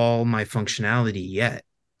all my functionality yet.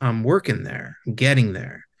 I'm working there, getting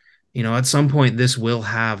there. At some point this will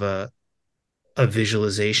have a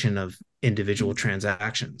visualization of individual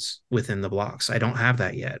transactions within the blocks. I don't have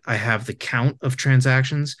that yet. I have the count of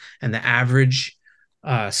transactions and the average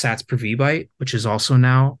sats per vbyte, which is also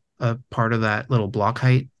now a part of that little block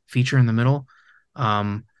height feature in the middle.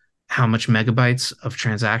 Um, how much megabytes of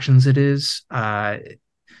transactions it is.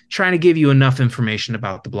 Trying to give you enough information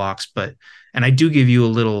about the blocks, and I do give you a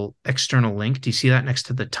little external link. Do you see that next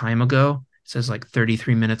to the time ago? It says like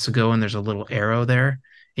 33 minutes ago, and there's a little arrow there.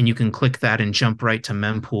 And you can click that and jump right to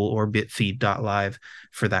mempool or bitfeed.live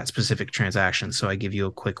for that specific transaction. So I give you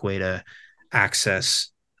a quick way to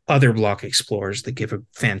access other block explorers that give a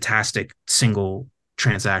fantastic single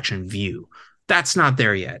transaction view. That's not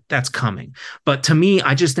there yet. That's coming. But to me,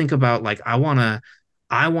 I just think about like I want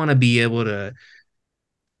to be able to,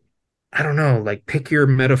 I don't know, like pick your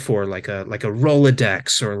metaphor, like a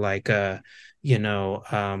Rolodex or like a,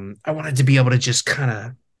 I wanted to be able to just kind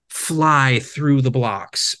of fly through the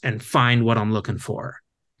blocks and find what I'm looking for.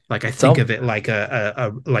 Like I think So of it like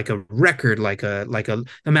a record, like a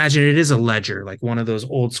imagine it is a ledger, like one of those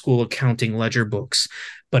old school accounting ledger books,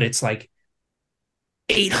 but it's like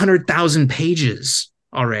 800,000 pages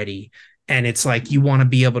already. And it's like you want to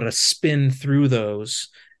be able to spin through those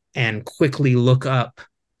and quickly look up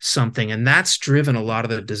something. And that's driven a lot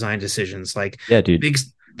of the design decisions. Like yeah, the dude. big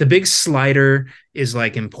the big slider is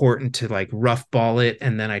like important to like rough ball it.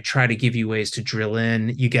 And then I try to give you ways to drill in.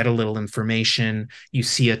 You get a little information, you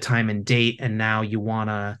see a time and date, and now you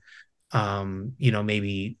wanna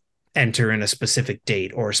maybe enter in a specific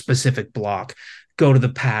date or a specific block, go to the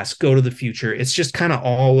past, go to the future. It's just kind of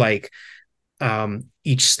all like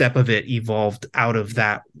each step of it evolved out of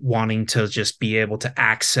that wanting to just be able to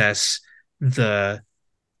access the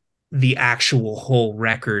the actual whole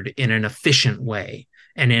record in an efficient way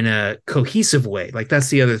and in a cohesive way. Like that's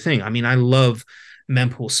the other thing. I mean, I love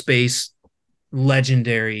mempool space,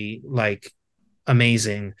 legendary, like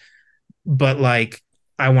amazing, but like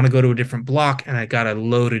I want to go to a different block and I got to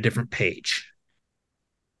load a different page.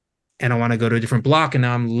 And I want to go to a different block and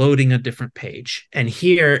now I'm loading a different page. And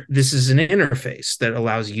here, this is an interface that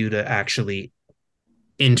allows you to actually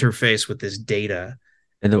interface with this data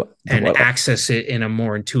And the and what? access it in a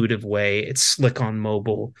more intuitive way. It's slick on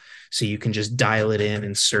mobile, so you can just dial it in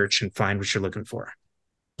and search and find what you're looking for.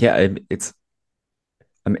 Yeah, it's.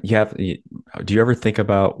 I mean, do you ever think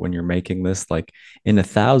about when you're making this, like in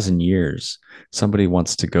 1,000 years, somebody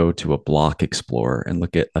wants to go to a block explorer and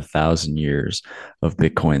look at 1,000 years of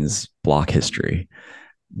Bitcoin's block history,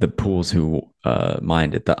 the pools who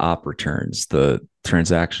mined it, the op returns, the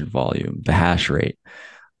transaction volume, the hash rate,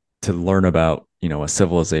 to learn about a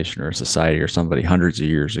civilization or a society or somebody hundreds of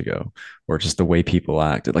years ago, or just the way people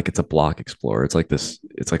acted. Like it's a block explorer. It's like this.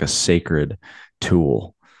 It's like a sacred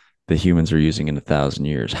tool that humans are using in 1,000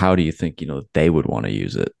 years. How do you think they would want to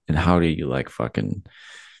use it, and how do you like fucking?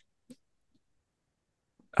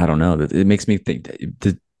 I don't know. That it makes me think.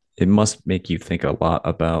 It must make you think a lot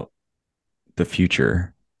about the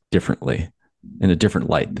future differently, in a different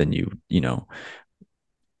light than you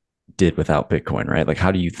did without Bitcoin, right? Like,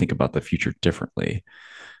 how do you think about the future differently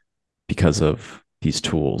because of these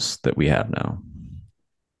tools that we have now?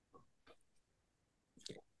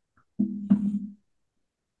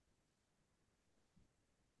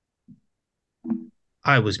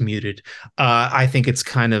 I was muted. I think it's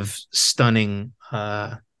kind of stunning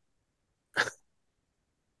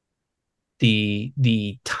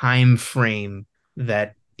the time frame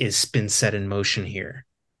that is been set in motion here,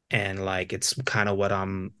 and like it's kind of what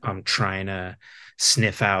I'm trying to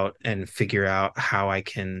sniff out and figure out how I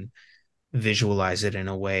can visualize it in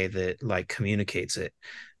a way that like communicates it.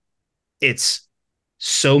 It's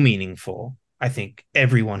so meaningful. I think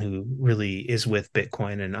everyone who really is with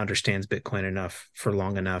Bitcoin and understands Bitcoin enough for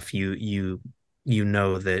long enough, you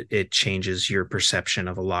know that it changes your perception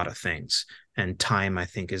of a lot of things. And time, I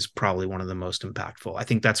think, is probably one of the most impactful. I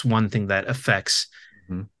think that's one thing that affects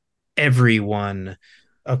Mm-hmm. everyone,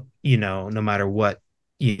 no matter what,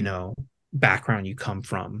 you know, background you come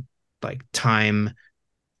from. Like time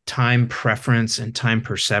preference and time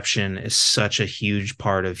perception is such a huge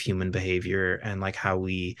part of human behavior and like how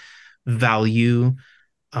we value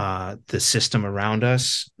the system around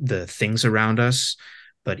us, the things around us,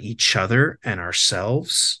 but each other and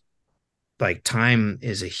ourselves. Like time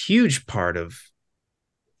is a huge part of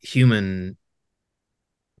human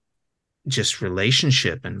just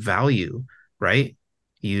relationship and value, right?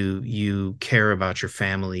 You care about your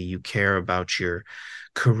family, you care about your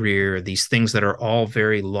career, these things that are all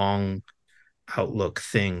very long outlook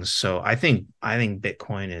things. So I think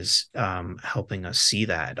Bitcoin is helping us see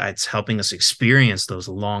that. It's helping us experience those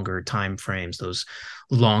longer time frames, those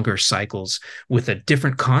longer cycles with a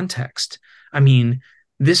different context. I mean,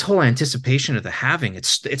 this whole anticipation of the halving,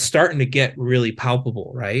 it's starting to get really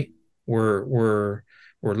palpable, right? We're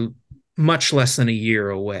much less than a year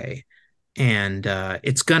away, and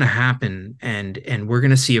it's going to happen, and we're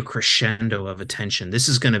going to see a crescendo of attention. This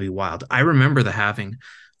is going to be wild. I remember the halving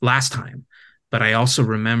last time, but I also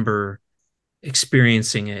remember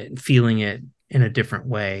experiencing it and feeling it in a different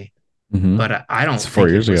way. Mm-hmm. But I It's don't four think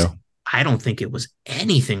it years was ago. I don't think it was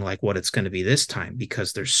anything like what it's going to be this time,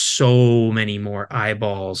 because there's so many more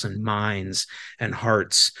eyeballs and minds and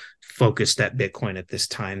hearts focused at Bitcoin at this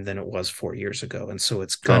time than it was 4 years ago. And so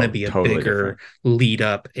it's going to Oh, be a totally bigger different. lead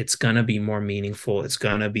up. It's going to be more meaningful. It's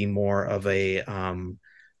going to be more of a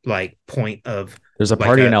like point of There's a like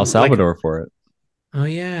party in a El like Salvador for it. oh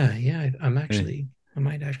yeah, yeah. Yeah. I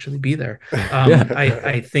might actually be there. Yeah.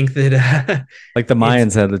 I think that Like the it's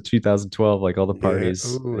Mayans had the 2012, like all the Yeah. parties.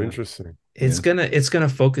 Oh, Yeah. interesting. Yeah. it's gonna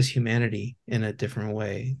focus humanity in a different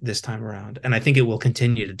way this time around, and I think it will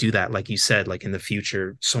continue to do that. Like you said, like in the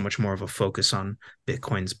future, so much more of a focus on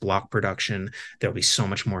Bitcoin's block production. There'll be so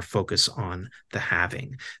much more focus on the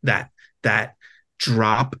halving. That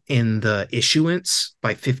drop in the issuance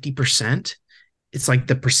by 50%, it's like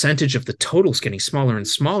the percentage of the total is getting smaller and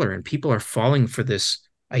smaller, and people are falling for this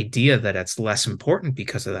idea that it's less important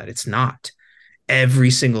because of that. It's not.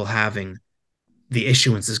 Every single halving, the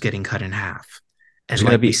issuance is getting cut in half. There's And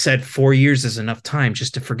going to like we be, said, 4 years is enough time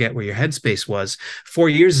just to forget where your headspace was. 4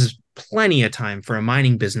 years is plenty of time for a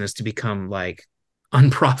mining business to become like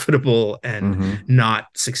unprofitable and mhm. not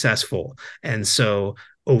successful. And so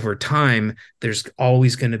over time, there's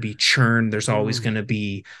always going to be churn. There's always Mm. going to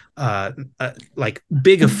be like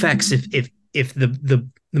big effects if the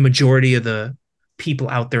majority of the people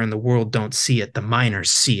out there in the world don't see it. The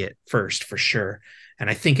miners see it first for sure, and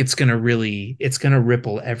I think it's going to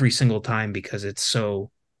ripple every single time because it's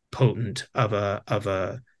so potent of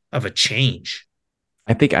a change.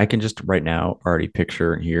 I think I can just right now already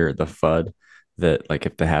picture and hear the FUD that like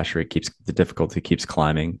if the hash rate keeps the difficulty keeps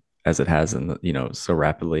climbing as it has in the, so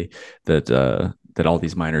rapidly that all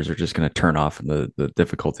these miners are just going to turn off and the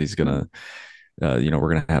difficulty is going to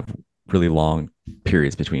we're going to have really long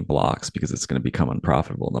periods between blocks because it's going to become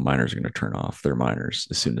unprofitable and the miners are going to turn off their miners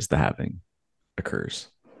as soon as the halving occurs.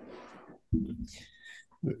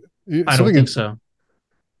 I don't think Something so.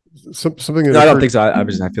 something that No, I don't occurred. think so.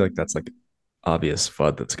 I feel like that's like obvious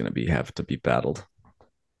FUD that's going to be have to be battled.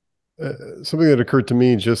 Something that occurred to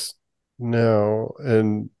me just now,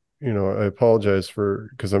 and I apologize for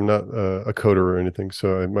because I'm not a coder or anything,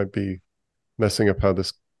 so I might be messing up how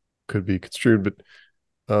this could be construed. But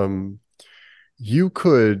um, you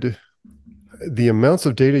could the amounts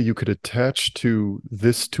of data you could attach to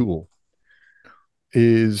this tool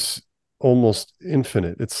is almost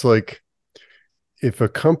infinite. It's like if a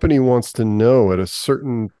company wants to know at a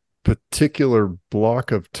certain particular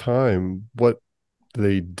block of time what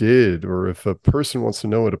they did, or if a person wants to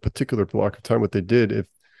know at a particular block of time what they did, if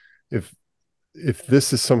if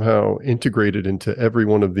this is somehow integrated into every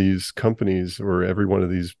one of these companies or every one of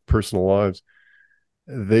these personal lives,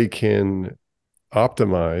 they can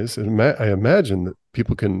optimize. And I imagine that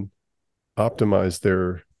people can optimize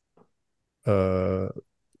uh,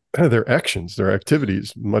 their actions, their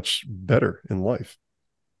activities much better in life.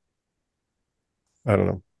 I don't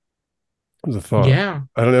know. It was a thought. Yeah.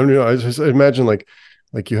 I don't know. I just imagine like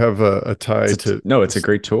you have a tie to No, it's a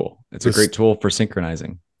great tool. It's a this. great tool for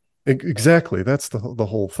synchronizing Exactly. That's the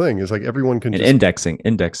whole thing. Is like everyone can and just. indexing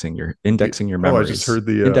your Oh, I just memories, heard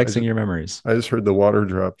the. indexing your memories. I just heard the water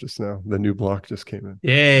drop just now. The new block just came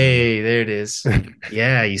Yay, there it is. in.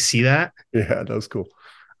 Yeah, you see that? Yeah, that was cool.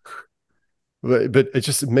 But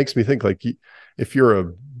it makes me think like if you're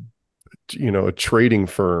a trading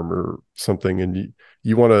firm or something, and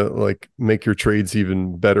you want to like make your trades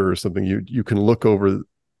even better or something, you can look over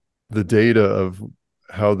the data of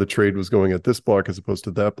how the trade was going at this block as opposed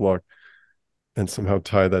to that block and somehow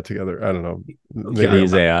tie that together. I don't know. Can Maybe Okay.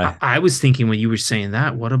 use AI. I was thinking when you were saying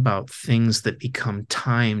that, what about things that become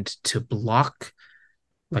timed to block,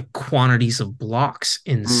 like quantities of blocks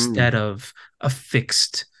Mm, instead of a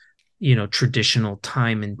fixed, traditional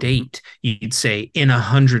time and mhm. date? You'd say in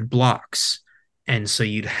 100 blocks. And so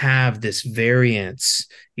you'd have this variance,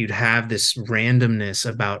 you'd have this randomness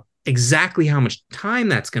about exactly how much time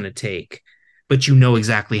that's going to take, but you know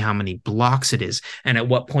exactly how many blocks it is. And at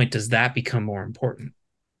what point does that become more important?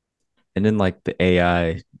 And in like the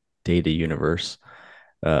AI data universe,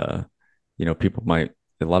 uh, people might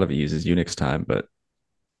a lot of it uses Unix time, but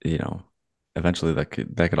you know, eventually that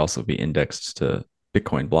could also be indexed to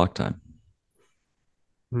Bitcoin block time.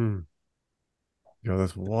 Hmm. Yeah,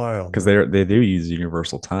 that's wild, Because man. they do use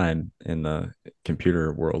universal time in the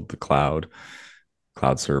computer world, the cloud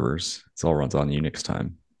servers. It all runs on Unix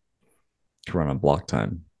time to run on block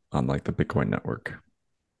time on like the Bitcoin network,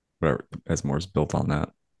 whatever, as more is built on that.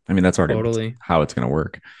 I mean, that's already Totally. how it's going to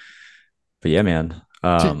work. But yeah, man.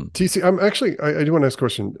 TC, I'm actually, I do want to ask a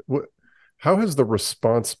question. How has the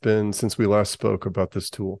response been since we last spoke about this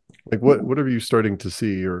tool? Like, what are you starting to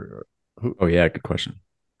see, or who, Oh yeah, good question.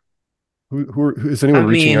 is anyone I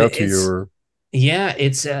reaching mean, out to you? it's Or yeah,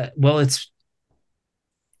 it's well,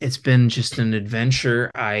 it's been just an adventure.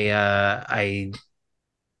 I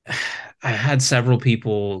had several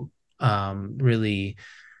people really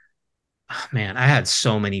man, I had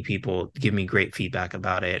so many people give me great feedback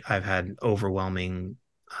about it. I've had overwhelming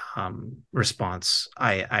response.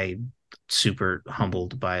 I super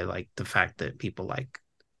humbled by like the fact that people like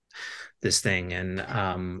this thing. And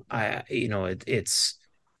I it's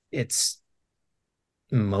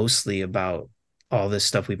mostly about all this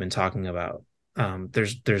stuff we've been talking about.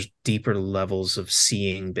 There's deeper levels of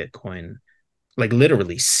seeing Bitcoin, like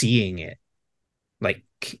literally seeing it. Like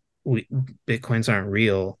we Bitcoins aren't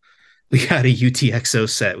real. We got a UTXO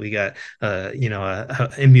set. We got a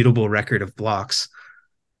immutable record of blocks.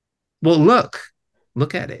 Well, look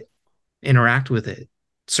at it, interact with it,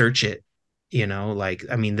 search it. Like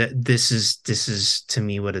I mean that this is to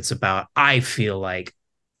me what it's about. I feel like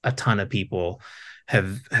a ton of people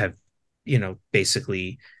have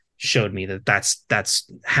basically showed me that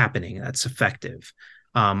that's happening. That's effective.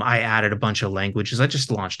 I added a bunch of languages. I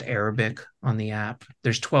just launched Arabic on the app.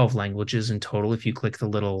 There's 12 languages in total. If you click the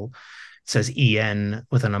little it says EN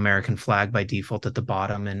with an American flag by default at the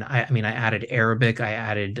bottom. And I mean, I added Arabic. I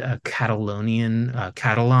added Catalonian.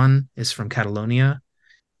 Catalan is from Catalonia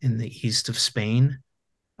in the east of Spain.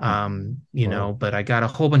 wow. But I got a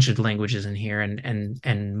whole bunch of languages in here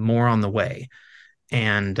and more on the way.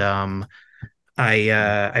 And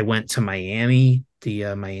I went to Miami,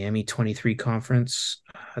 the Miami 23 conference.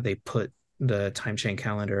 They put the time chain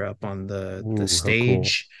calendar up on the Ooh, how cool.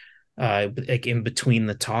 stage, like in between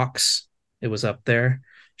the talks. It was up there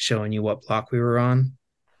showing you what block we were on.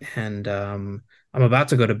 And I'm about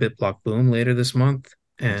to go to BitBlock Boom later this month.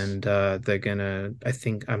 Nice. And I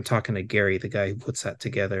think I'm talking to Gary, the guy who puts that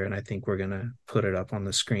together, and I think we're gonna put it up on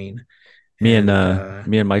the screen. And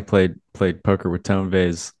Me and Mike played poker with Tone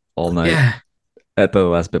Vase all night yeah, at the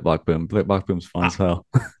last Bitblock Boom. Bitblock Boom's fun uh, as hell.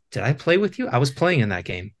 did I play with you? I was playing in that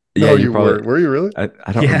game. Yeah, No, you you probably. were. Were you really? I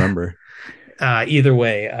don't Yeah. remember. Either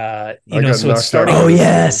way, I got so it's knocked out starting by Oh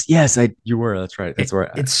this game. yes, I you were. That's right. That's it, where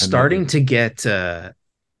it's I met starting you. to get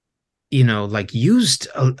like used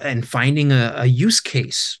and finding a use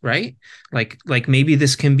case, right? Like maybe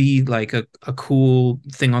this can be like a cool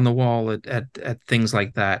thing on the wall at things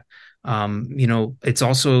like that. It's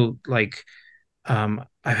also like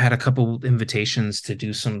I've had a couple invitations to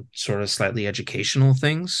do some sort of slightly educational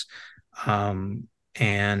things.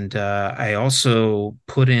 And I also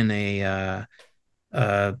put in uh,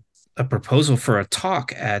 a proposal for a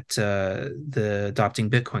talk at the Adopting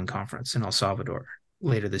Bitcoin conference in El Salvador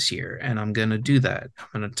later this year. And I'm going to do that.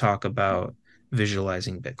 I'm going to talk about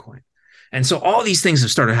visualizing Bitcoin. And so all these things have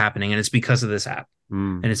started happening, and it's because of this app.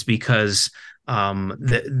 Mm. And it's because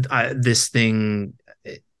this thing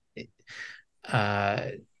uh,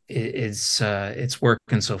 it's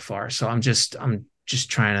working so far. So I'm just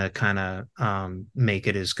trying to kind of make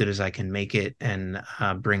it as good as I can make it and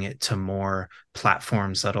bring it to more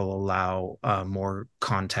platforms that'll allow more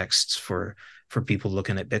contexts for people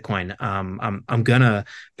looking at Bitcoin. I'm gonna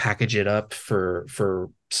package it up for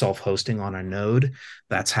self-hosting on a node.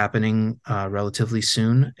 That's happening relatively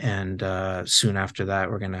soon, and soon after that,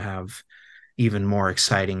 we're gonna have even more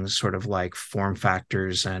exciting sort of like form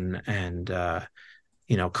factors and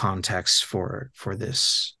context for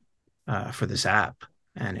this app.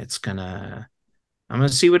 And I'm gonna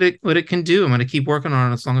see what it can do. I'm gonna keep working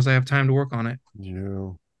on it as long as I have time to work on it.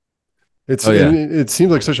 Yeah. It's Oh yeah, it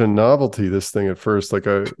seemed like such a novelty, this thing at first. Like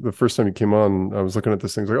the first time you came on, I was looking at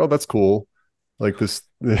this thing, like, oh, that's cool. Like this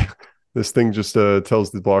this thing just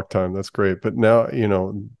tells the block time. That's great. But now,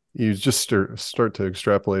 you just start to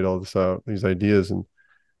extrapolate all this out, these ideas, and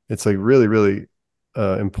it's like really, really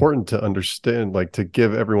important to understand, like to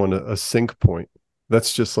give everyone a sync point.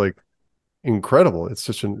 That's just like incredible. It's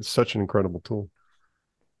such an incredible tool.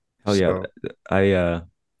 hell yeah. So I uh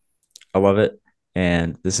I love it,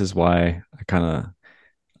 and this is why I kind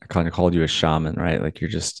of called you a shaman, right? Like you're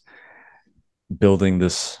just building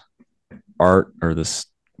this art or this,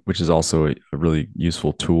 which is also a really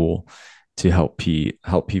useful tool to help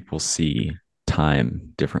people see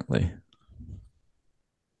time differently.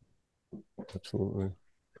 Absolutely.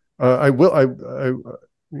 I will.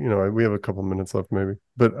 We have a couple minutes left, maybe,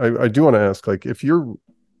 but I do want to ask, like,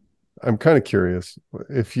 I'm kind of curious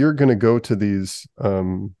if you're going to go to these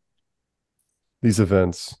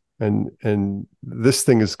events, and this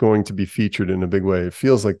thing is going to be featured in a big way. It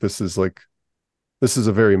feels like this is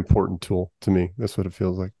a very important tool to me. That's what it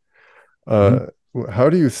feels like. How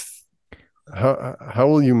do you how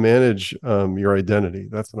will you manage your identity?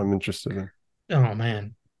 That's what I'm interested in. Oh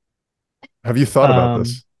man. Have you thought about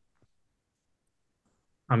this?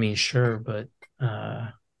 I mean, sure, but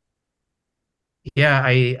yeah,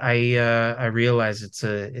 I realize it's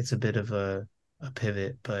a bit of a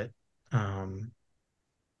pivot, but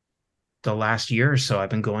the last year or so I've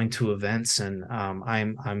been going to events, and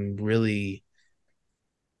I'm really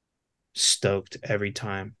stoked every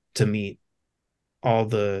time to meet all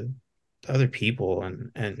the other people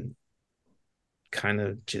and kind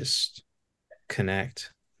of just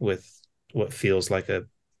connect with what feels like a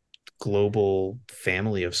global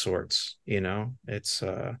family of sorts. It's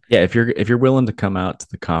Yeah, if you're willing to come out to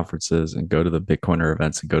the conferences and go to the Bitcoiner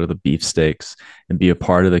events and go to the beefsteaks and be a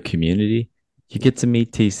part of the community, you get to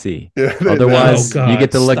meet TC. Yeah, Otherwise, God, you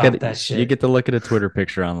get to look at that shit. you get to look at a Twitter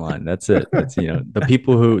picture online. That's it. That's the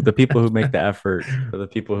people who make the effort are the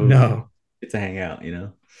people who get to hang out.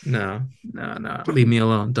 No, leave me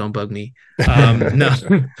alone, don't bug me. No.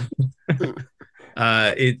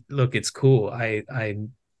 It's cool.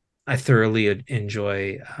 I thoroughly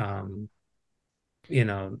enjoy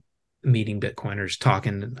meeting Bitcoiners,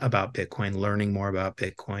 talking about Bitcoin, learning more about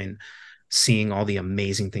Bitcoin, seeing all the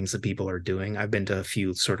amazing things that people are doing. I've been to a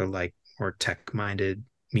few sort of like more tech-minded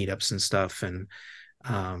meetups and stuff, and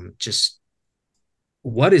just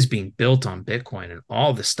what is being built on Bitcoin and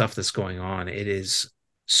all the stuff that's going on. It is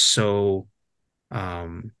so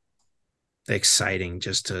exciting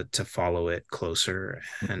just to follow it closer,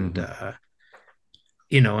 and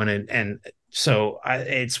and so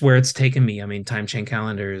it's where it's taken me. I mean, time chain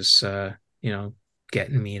calendar is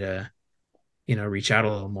getting me to reach out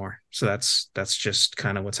a little more. So that's just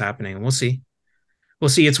kind of what's happening, and we'll see.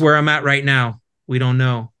 It's where I'm at right now. We don't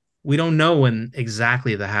know when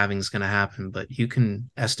exactly the halving is going to happen, but you can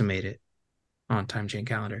estimate it on time chain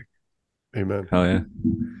calendar. Amen. Oh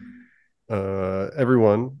yeah.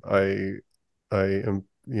 Everyone, I am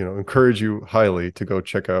encourage you highly to go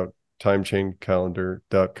check out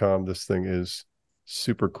timechaincalendar.com. This thing is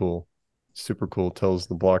super cool. Tells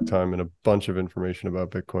the block time and a bunch of information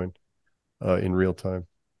about Bitcoin in real time.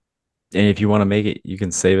 And if you want to make it, you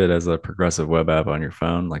can save it as a progressive web app on your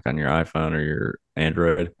phone, like on your iPhone or your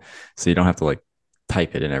Android. So you don't have to like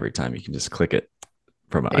type it in every time. You can just click it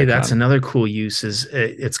from an icon. That's another cool use, is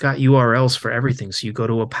it's got URLs for everything. So you go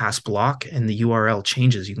to a past block and the URL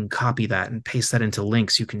changes. You can copy that and paste that into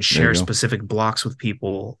links. You can share specific blocks with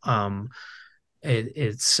people.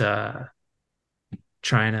 It's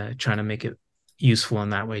trying to make it useful in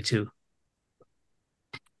that way too.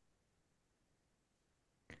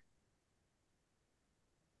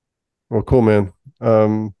 Well, cool, man.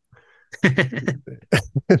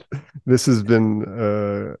 This has been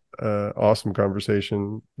awesome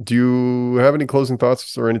conversation. Do you have any closing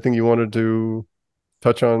thoughts or anything you wanted to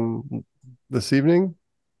touch on this evening?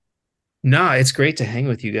 No, it's great to hang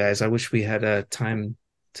with you guys. I wish we had a time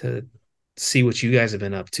to see what you guys have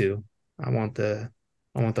been up to. I want the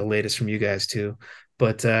latest from you guys too.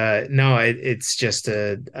 But no, it's just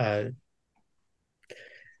I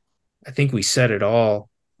think we said it all.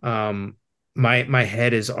 My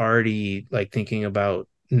head is already like thinking about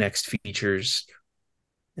next features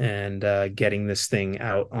and getting this thing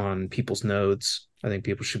out on people's nodes. I think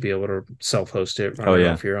people should be able to self-host it, run it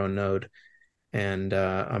off your own node. And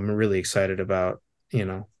I'm really excited about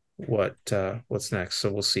what's next.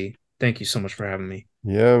 So we'll see. Thank you so much for having me.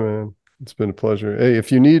 Yeah, man, it's been a pleasure. Hey,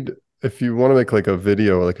 if you want to make like a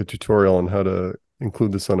video, like a tutorial on how to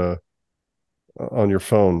include this on your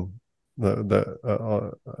phone, that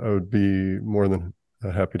I would be more than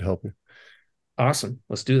happy to help you. Awesome.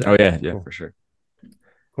 Let's do that. Oh yeah, cool. For sure.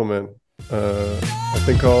 Cool, man. I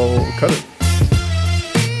think I'll cut it.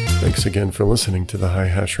 Thanks again for listening to the High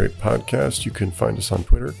Hash Rate podcast. You can find us on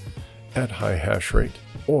Twitter at High Hash Rate,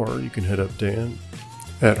 or you can hit up Dan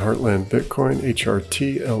at Heartland Bitcoin,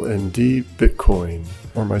 HRTLND Bitcoin,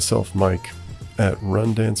 or myself, Mike, at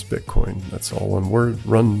Run Dance Bitcoin. That's all one word,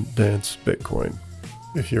 Run Dance Bitcoin.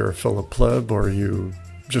 If you're a fellow pleb or you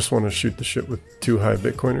just want to shoot the shit with two high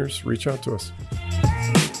Bitcoiners, reach out to us.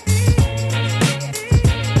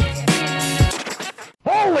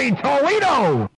 Holy Toledo!